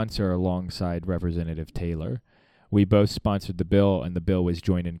sponsor alongside Representative Taylor. We both sponsored the bill, and the bill was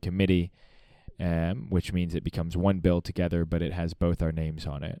joined in committee, which means it becomes one bill together, but it has both our names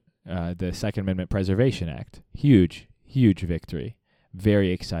on it. The Second Amendment Preservation Act, huge victory.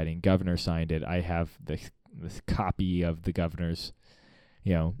 Very exciting. Governor signed it. I have this copy of the governor's,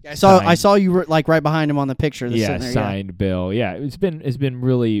 I saw you were like right behind him on the picture. Signed bill. Yeah, it's been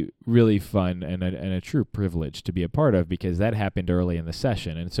really, really fun and a true privilege to be a part of, because that happened early in the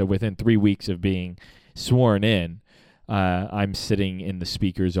session. And so within 3 weeks of being sworn in, I'm sitting in the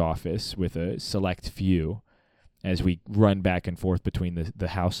speaker's office with a select few as we run back and forth between the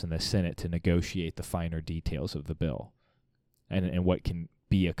House and the Senate to negotiate the finer details of the bill and what can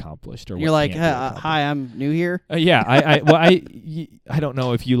be accomplished. Or you're like, hi, I'm new here. I don't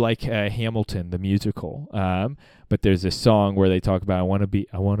know if you like Hamilton the musical, but there's a song where they talk about I want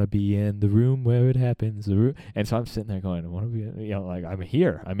to be in the room where it happens. And so I'm sitting there going, I want to be, like I'm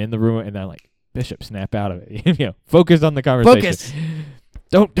here, I'm in the room, and I'm like, Bishop, snap out of it. Focus on the conversation. Focus.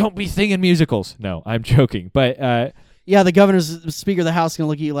 Don't be singing musicals. No, I'm joking, but the governor's speaker of the House gonna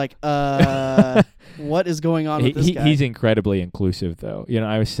look at you like, what is going on with this guy? He's incredibly inclusive, though.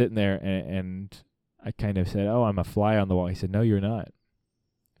 I was sitting there and I kind of said, "Oh, I'm a fly on the wall." He said, "No, you're not."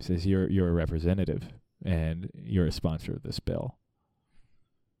 He says, "You're a representative and you're a sponsor of this bill,"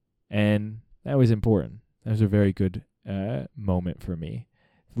 and that was important. That was a very good moment for me,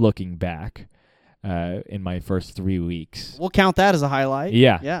 looking back. In my first 3 weeks. We'll count that as a highlight.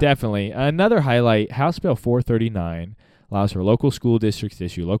 Yeah, definitely. Another highlight, House Bill 439 allows for local school districts to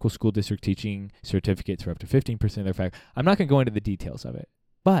issue local school district teaching certificates for up to 15% of their faculty. I'm not going to go into the details of it,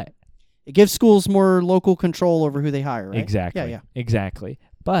 but it gives schools more local control over who they hire, right? Exactly. Yeah. Exactly.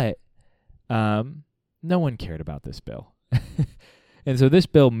 But no one cared about this bill. And so this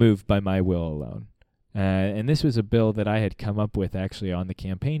bill moved by my will alone. And this was a bill that I had come up with actually on the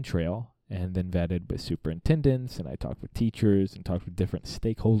campaign trail, and then vetted with superintendents, and I talked with teachers and talked with different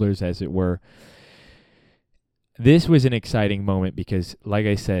stakeholders, as it were. This was an exciting moment because, like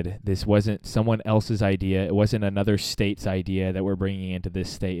I said, this wasn't someone else's idea. It wasn't another state's idea that we're bringing into this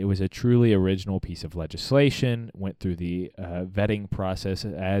state. It was a truly original piece of legislation, went through the vetting process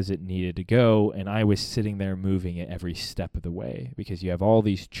as it needed to go, and I was sitting there moving it every step of the way because you have all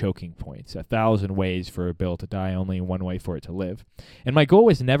these choking points, 1,000 ways for a bill to die, only one way for it to live. And my goal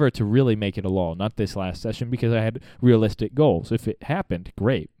was never to really make it a law, not this last session, because I had realistic goals. If it happened,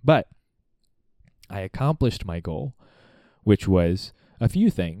 great. But I accomplished my goal, which was a few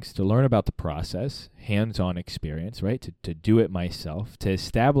things: to learn about the process, hands-on experience, right? To do it myself, to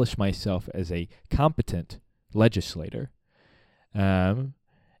establish myself as a competent legislator. And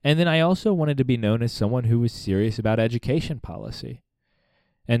then I also wanted to be known as someone who was serious about education policy.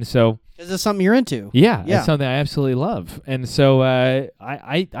 And so, is this something you're into? Yeah, it's something I absolutely love. And so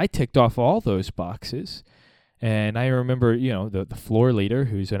I ticked off all those boxes. And I remember, the floor leader,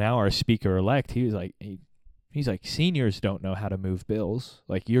 who's now our speaker-elect, he was like, he's like, seniors don't know how to move bills.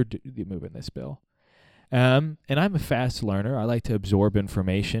 Like, you're moving this bill. And I'm a fast learner. I like to absorb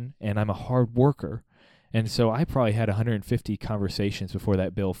information, and I'm a hard worker. And so I probably had 150 conversations before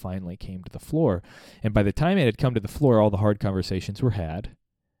that bill finally came to the floor. And by the time it had come to the floor, all the hard conversations were had.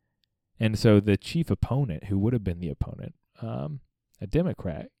 And so the chief opponent, who would have been the opponent, a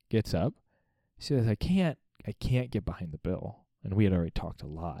Democrat, gets up. He says, I can't get behind the bill. And we had already talked a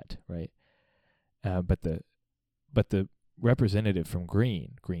lot, right? But the representative from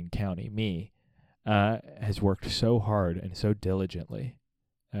Greene County, me, has worked so hard and so diligently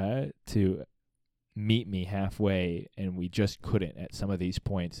to meet me halfway, and we just couldn't at some of these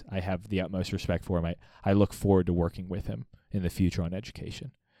points. I have the utmost respect for him. I look forward to working with him in the future on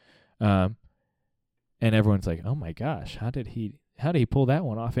education. And everyone's like, oh my gosh, how did he pull that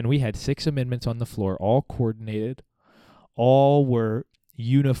one off? And we had 6 amendments on the floor, all coordinated. All were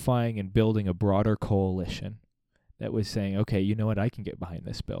unifying and building a broader coalition that was saying, okay, you know what, I can get behind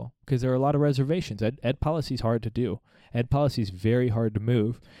this bill. Because there are a lot of reservations. Ed policy is hard to do. Ed policy is very hard to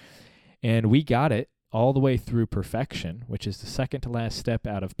move. And we got it all the way through perfection, which is the second to last step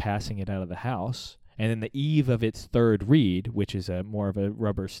out of passing it out of the House. And then the eve of its third read, which is more of a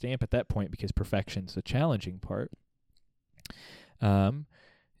rubber stamp at that point because perfection's the challenging part.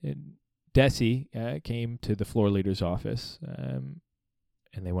 Desi came to the floor leader's office, and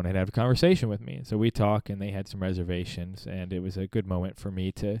they wanted to have a conversation with me. And so we talked, and they had some reservations, and it was a good moment for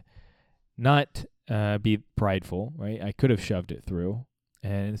me to not be prideful, right? I could have shoved it through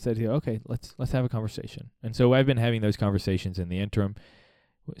and said, okay, let's have a conversation. And so I've been having those conversations in the interim.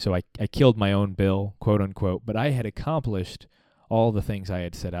 So I killed my own bill, quote unquote, but I had accomplished all the things I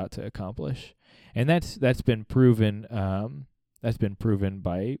had set out to accomplish. And that's been proven That's been proven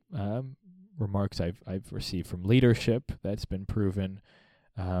by remarks I've received from leadership. That's been proven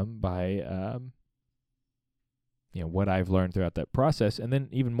by what I've learned throughout that process. And then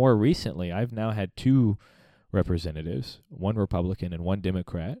even more recently, I've now had 2 representatives, one Republican and one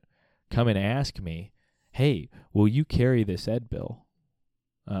Democrat, come and ask me, hey, will you carry this ed bill?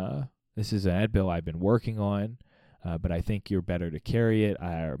 This is an ed bill I've been working on, but I think you're better to carry it,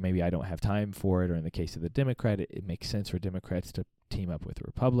 or maybe I don't have time for it, or in the case of the Democrat, it makes sense for Democrats to team up with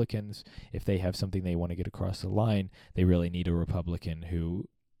Republicans. If they have something they want to get across the line, they really need a Republican who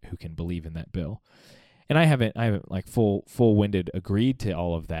can believe in that bill. And I haven't like full-winded agreed to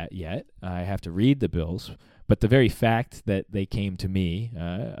all of that yet. I have to read the bills, but the very fact that they came to me,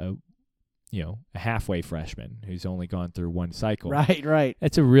 a halfway freshman who's only gone through one cycle. Right.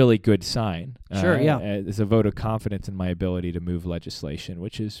 That's a really good sign. Sure, yeah. It's a vote of confidence in my ability to move legislation,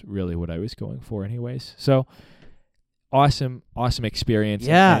 which is really what I was going for anyways. So awesome experience.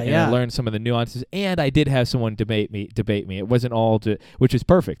 And I learned some of the nuances, and I did have someone debate me. It wasn't all which is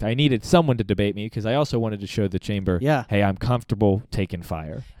perfect. I needed someone to debate me because I also wanted to show the chamber, hey, I'm comfortable taking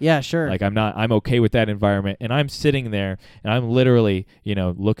fire. Yeah, sure. Like I'm okay with that environment. And I'm sitting there and I'm literally,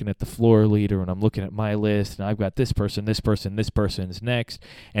 looking at the floor leader and I'm looking at my list and I've got this person's next.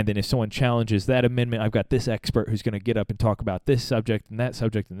 And then if someone challenges that amendment, I've got this expert who's going to get up and talk about this subject and that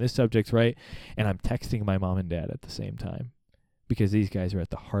subject and this subject, right? And I'm texting my mom and dad at the same time because these guys are at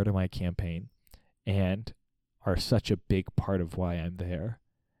the heart of my campaign and are such a big part of why I'm there.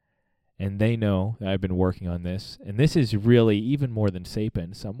 And they know that I've been working on this. And this is really, even more than SEPA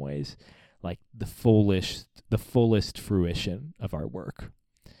in some ways, like the fullest fruition of our work.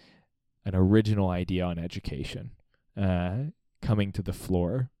 An original idea on education coming to the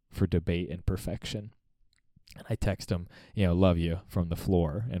floor for debate and perfection. And I text him, love you from the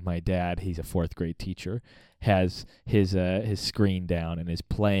floor. And my dad, he's a 4th grade teacher, has his screen down and is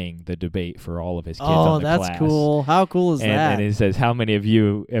playing the debate for all of his kids on the class. Oh, that's cool. How cool is that? And it says, how many of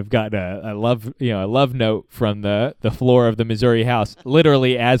you have gotten a love note from the floor of the Missouri House,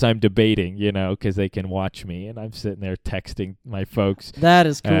 literally as I'm debating, because they can watch me. And I'm sitting there texting my folks. That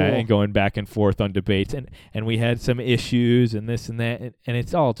is cool. And going back and forth on debates. And we had some issues and this and that. And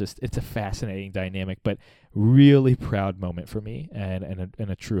it's all it's a fascinating dynamic, but really proud moment for me and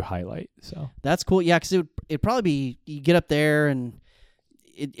a true highlight. So that's cool. Yeah, because it'd probably be, you get up there and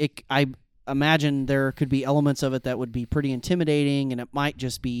I imagine there could be elements of it that would be pretty intimidating, and it might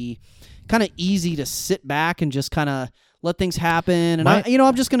just be kind of easy to sit back and just kind of let things happen. And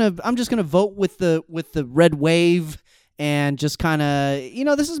I'm just gonna vote with the red wave and just kind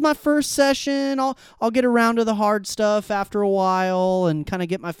of, this is my first session. I'll get around to the hard stuff after a while and kind of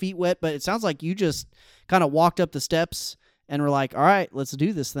get my feet wet. But it sounds like you just kind of walked up the steps and were like, all right, let's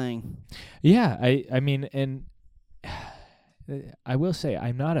do this thing. Yeah, I mean, and I will say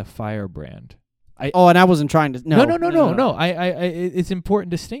I'm not a firebrand. And I wasn't trying to. No. It's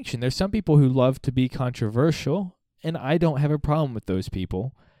important distinction. There's some people who love to be controversial, and I don't have a problem with those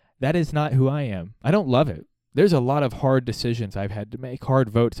people. That is not who I am. I don't love it. There's a lot of hard decisions I've had to make, hard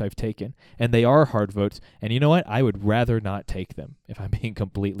votes I've taken, and they are hard votes. And you know what? I would rather not take them, if I'm being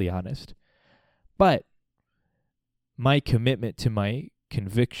completely honest. But my commitment to my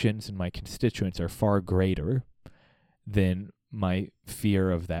convictions and my constituents are far greater than my fear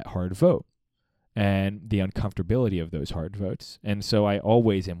of that hard vote and the uncomfortability of those hard votes. And so I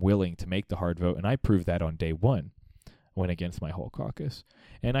always am willing to make the hard vote, and I proved that on day one. Went against my whole caucus.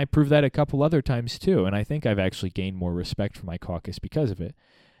 And I proved that a couple other times too, and I think I've actually gained more respect for my caucus because of it.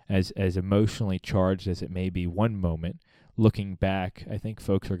 As emotionally charged as it may be one moment, looking back, I think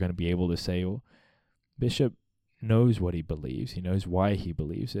folks are going to be able to say, well, Bishop knows what he believes. He knows why he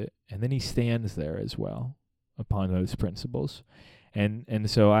believes it. And then he stands there as well upon those principles. And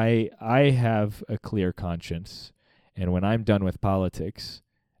so I have a clear conscience. And when I'm done with politics,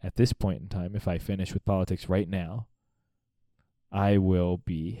 at this point in time, if I finish with politics right now, I will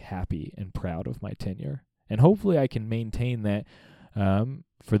be happy and proud of my tenure. And hopefully I can maintain that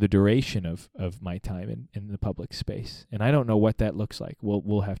for the duration of my time in the public space. And I don't know what that looks like.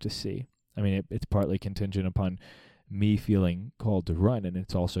 We'll have to see. I mean, it's partly contingent upon me feeling called to run, and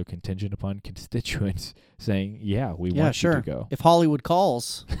it's also contingent upon constituents saying, "Yeah, we want you to go." If Hollywood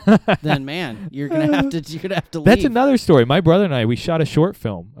calls, then man, you're gonna have to leave. That's another story. My brother and I, we shot a short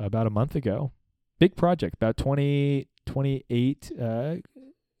film about a month ago. Big project, about 28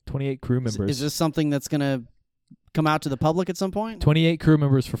 crew members. Is this something that's gonna come out to the public at some point? 28 crew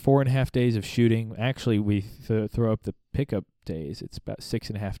members for 4.5 days of shooting. Actually, we throw up the pickup days. It's about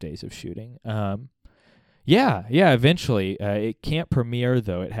 6.5 days of shooting. Yeah, eventually. It can't premiere,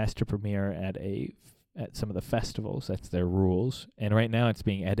 though. It has to premiere at a at some of the festivals. That's their rules. And right now it's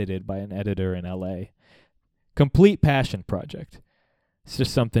being edited by an editor in L.A. Complete passion project. It's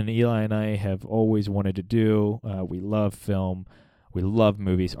just something Eli and I have always wanted to do. We love film. We love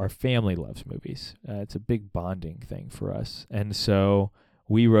movies. Our family loves movies. It's a big bonding thing for us. And so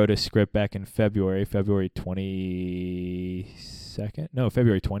we wrote a script back in February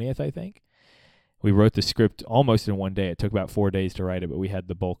 20th, I think. We wrote the script almost in one day. It took about 4 days to write it, but we had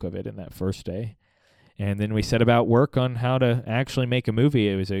the bulk of it in that first day. And then we set about work on how to actually make a movie.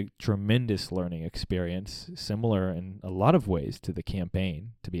 It was a tremendous learning experience, similar in a lot of ways to the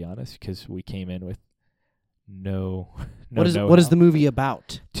campaign, to be honest, because we came in with what is the movie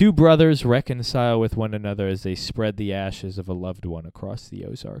about? Two brothers reconcile with one another as they spread the ashes of a loved one across the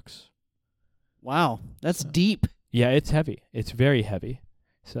Ozarks. Wow, that's deep. Yeah, it's heavy. It's very heavy.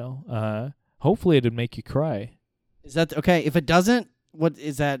 So hopefully it'll make you cry. Is that okay? If it doesn't, what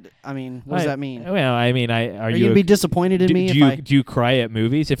is that? I mean, what does that mean? Well, I mean, are you gonna be disappointed in me? Do you cry at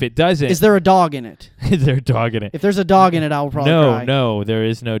movies? If it doesn't, is there a dog in it? Is there a dog in it? If there's a dog in it, I'll probably cry. No, there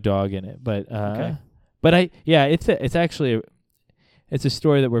is no dog in it. But okay. But it's actually it's a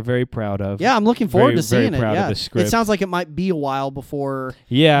story that we're very proud of. Yeah, I'm looking forward to seeing very proud it. Yeah, of the script. It sounds like it might be a while before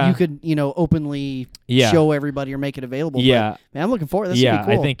you could openly show everybody or make it available. Yeah, but, man, I'm looking forward. This yeah,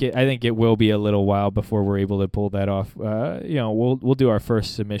 cool. I think it will be a little while before we're able to pull that off. We'll do our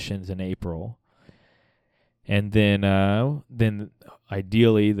first submissions in April, and then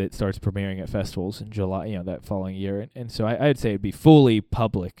ideally that starts premiering at festivals in July. That following year, and so I'd say it'd be fully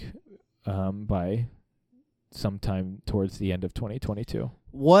public by sometime towards the end of 2022.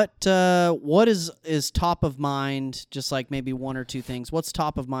 What is top of mind? Just like maybe one or two things. What's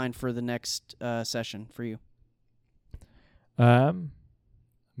top of mind for the next session for you?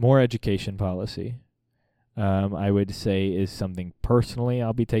 More education policy. I would say is something personally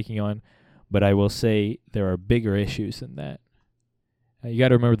I'll be taking on, but I will say there are bigger issues than that. You got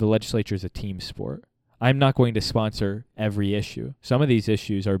to remember the legislature is a team sport. I'm not going to sponsor every issue. Some of these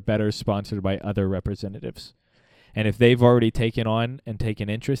issues are better sponsored by other representatives. And if they've already taken on and taken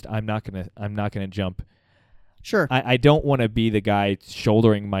interest, I'm not gonna jump. Sure. I don't want to be the guy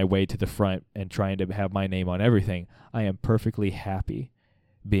shouldering my way to the front and trying to have my name on everything. I am perfectly happy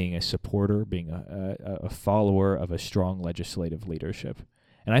being a supporter, being a follower of a strong legislative leadership.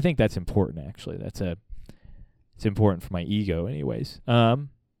 And I think that's important, actually. It's important for my ego anyways.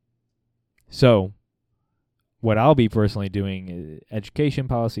 So what I'll be personally doing is education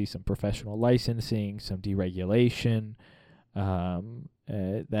policy, some professional licensing, some deregulation.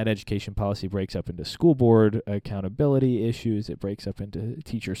 That education policy breaks up into school board accountability issues. It breaks up into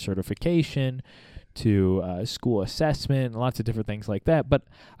teacher certification, to school assessment, lots of different things like that. But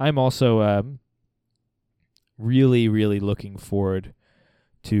I'm also really, really looking forward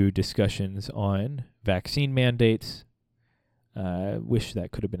to discussions on vaccine mandates. Wish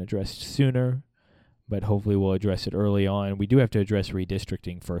that could have been addressed sooner, but hopefully we'll address it early on. We do have to address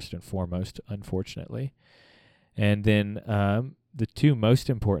redistricting first and foremost, unfortunately. And then the two most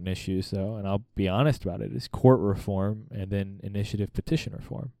important issues, though, and I'll be honest about it, is court reform and then initiative petition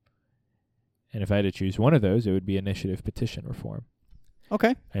reform. And if I had to choose one of those, it would be initiative petition reform.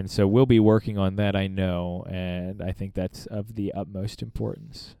 Okay. And so we'll be working on that, I know, and I think that's of the utmost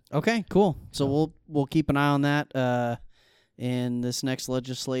importance. Okay, cool. So we'll keep an eye on that in this next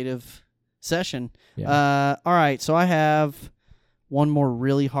legislative session. Yeah. All right, so I have one more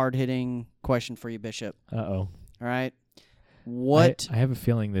really hard-hitting question for you, Bishop. Uh-oh. All right. What? I have a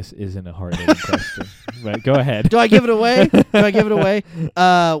feeling this isn't a hard-hitting question, but go ahead. Do I give it away?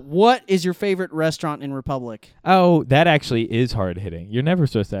 What is your favorite restaurant in Republic? Oh, that actually is hard-hitting. You're never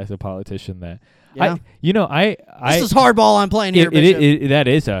supposed to ask a politician that. Yeah. This is hardball I'm playing here, Bishop. That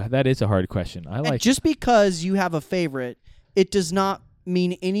is a hard question. Just because you have a favorite, it does not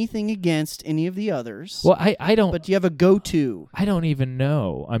mean anything against any of the others. Well, I don't. But you have a go-to. I don't even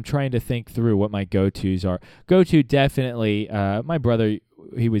know. I'm trying to think through what my go-tos are. Go-to definitely. My brother,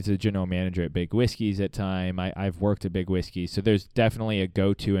 he was a general manager at Big Whiskey's at time. I've worked at Big Whiskey, so there's definitely a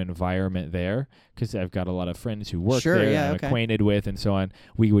go-to environment there because I've got a lot of friends who work there. And I'm acquainted with and so on.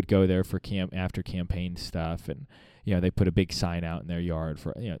 We would go there for after campaign stuff, and they put a big sign out in their yard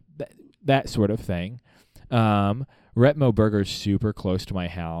for that sort of thing. Retmo Burger's super close to my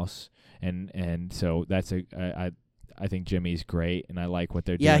house, and so that's I think Jimmy's great, and I like what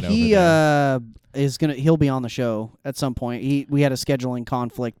they're doing. Yeah, he'll be on the show at some point. We had a scheduling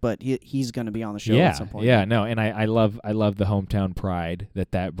conflict, but he's gonna be on the show at some point. Yeah, no, and I love the hometown pride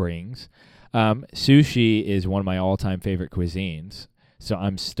that brings. Sushi is one of my all-time favorite cuisines, so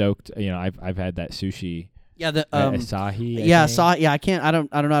I'm stoked. I've had that sushi. Yeah, the Asahi. yeah, I think. I can't. I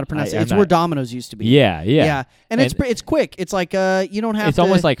don't know how to pronounce it. I'm It's where not- Domino's used to be. Yeah, yeah. and it's quick. It's like you don't have. It's to,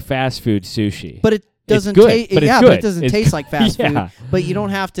 almost like fast food sushi. but it doesn't good, taste. but it's Yeah, good. but it doesn't It's taste good. like fast Yeah. food. But you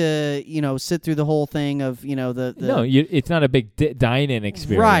don't have to, sit through the whole thing of the No, it's not a big dine-in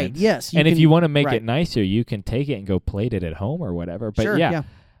experience. Right. Yes. And if you want to make right. it nicer, you can take it and go plate it at home or whatever. But Sure, yeah,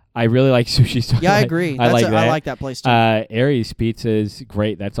 I really like sushi. So Yeah, I agree. I like I that. like that place too. Aries Pizza is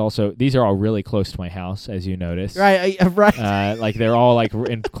great. That's also, these are all really close to my house, as you noticed. right. Right. Like they're all like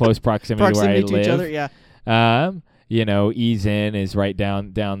in close proximity, where I to live. each other. Yeah. Ease In is right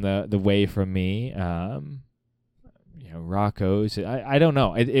down the way from me. Rocco's. I don't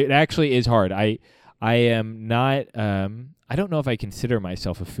know. It actually is hard. I am not. I don't know if I consider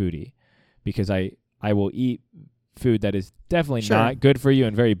myself a foodie, because I will eat food that is definitely Sure. not good for you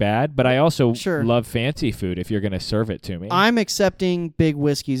and very bad. But I also Sure. love fancy food if you're going to serve it to me. I'm accepting big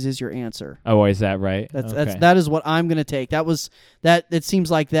whiskeys is your answer. Oh, is that right? That is what I'm going to take. It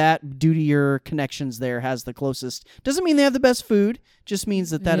seems like that, due to your connections there, has the closest. Doesn't mean they have the best food. Just means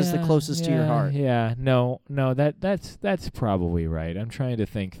that is the closest to your heart. Yeah. No. That's probably right. I'm trying to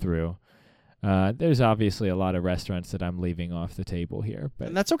think through. There's obviously a lot of restaurants that I'm leaving off the table here, but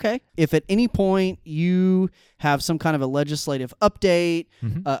And that's okay. If at any point you have some kind of a legislative update,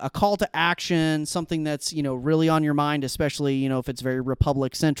 Mhm. a call to action, something that's really on your mind, especially if it's very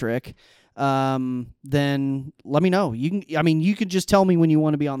Republic centric, then let me know. You could just tell me when you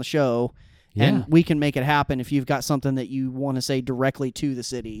want to be on the show, yeah. and we can make it happen. If you've got something that you want to say directly to the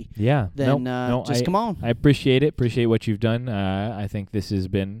city, Yeah. then just come on. I appreciate it. Appreciate what you've done. I think this has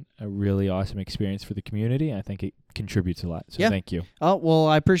been a really awesome experience for the community. I think it contributes a lot. So Yeah. thank you. Oh, well,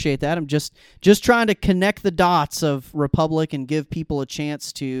 I appreciate that. I'm just trying to connect the dots of Republic and give people a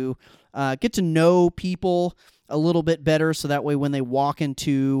chance to get to know people a little bit better, so that way when they walk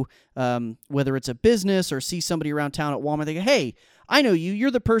into whether it's a business or see somebody around town at Walmart, they go, hey, I know you.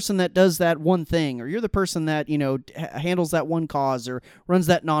 You're the person that does that one thing, or you're the person that handles that one cause, or runs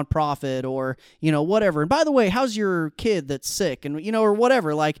that nonprofit, or whatever. And by the way, how's your kid that's sick, and or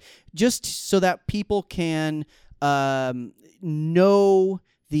whatever. Like, just so that people can know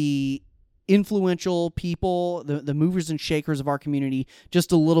the influential people, the movers and shakers of our community,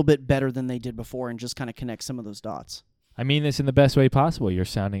 just a little bit better than they did before, and just kind of connect some of those dots. I mean this in the best way possible. You're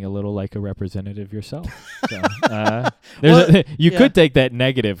sounding a little like a representative yourself. So, you could take that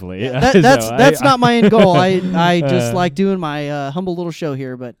negatively. That's not my end goal. I just like doing my humble little show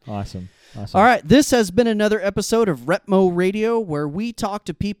here. But Awesome. All right, this has been another episode of Repmo Radio, where we talk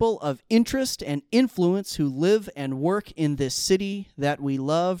to people of interest and influence who live and work in this city that we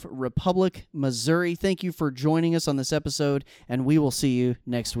love, Republic, Missouri. Thank you for joining us on this episode, and we will see you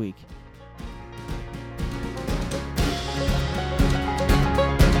next week.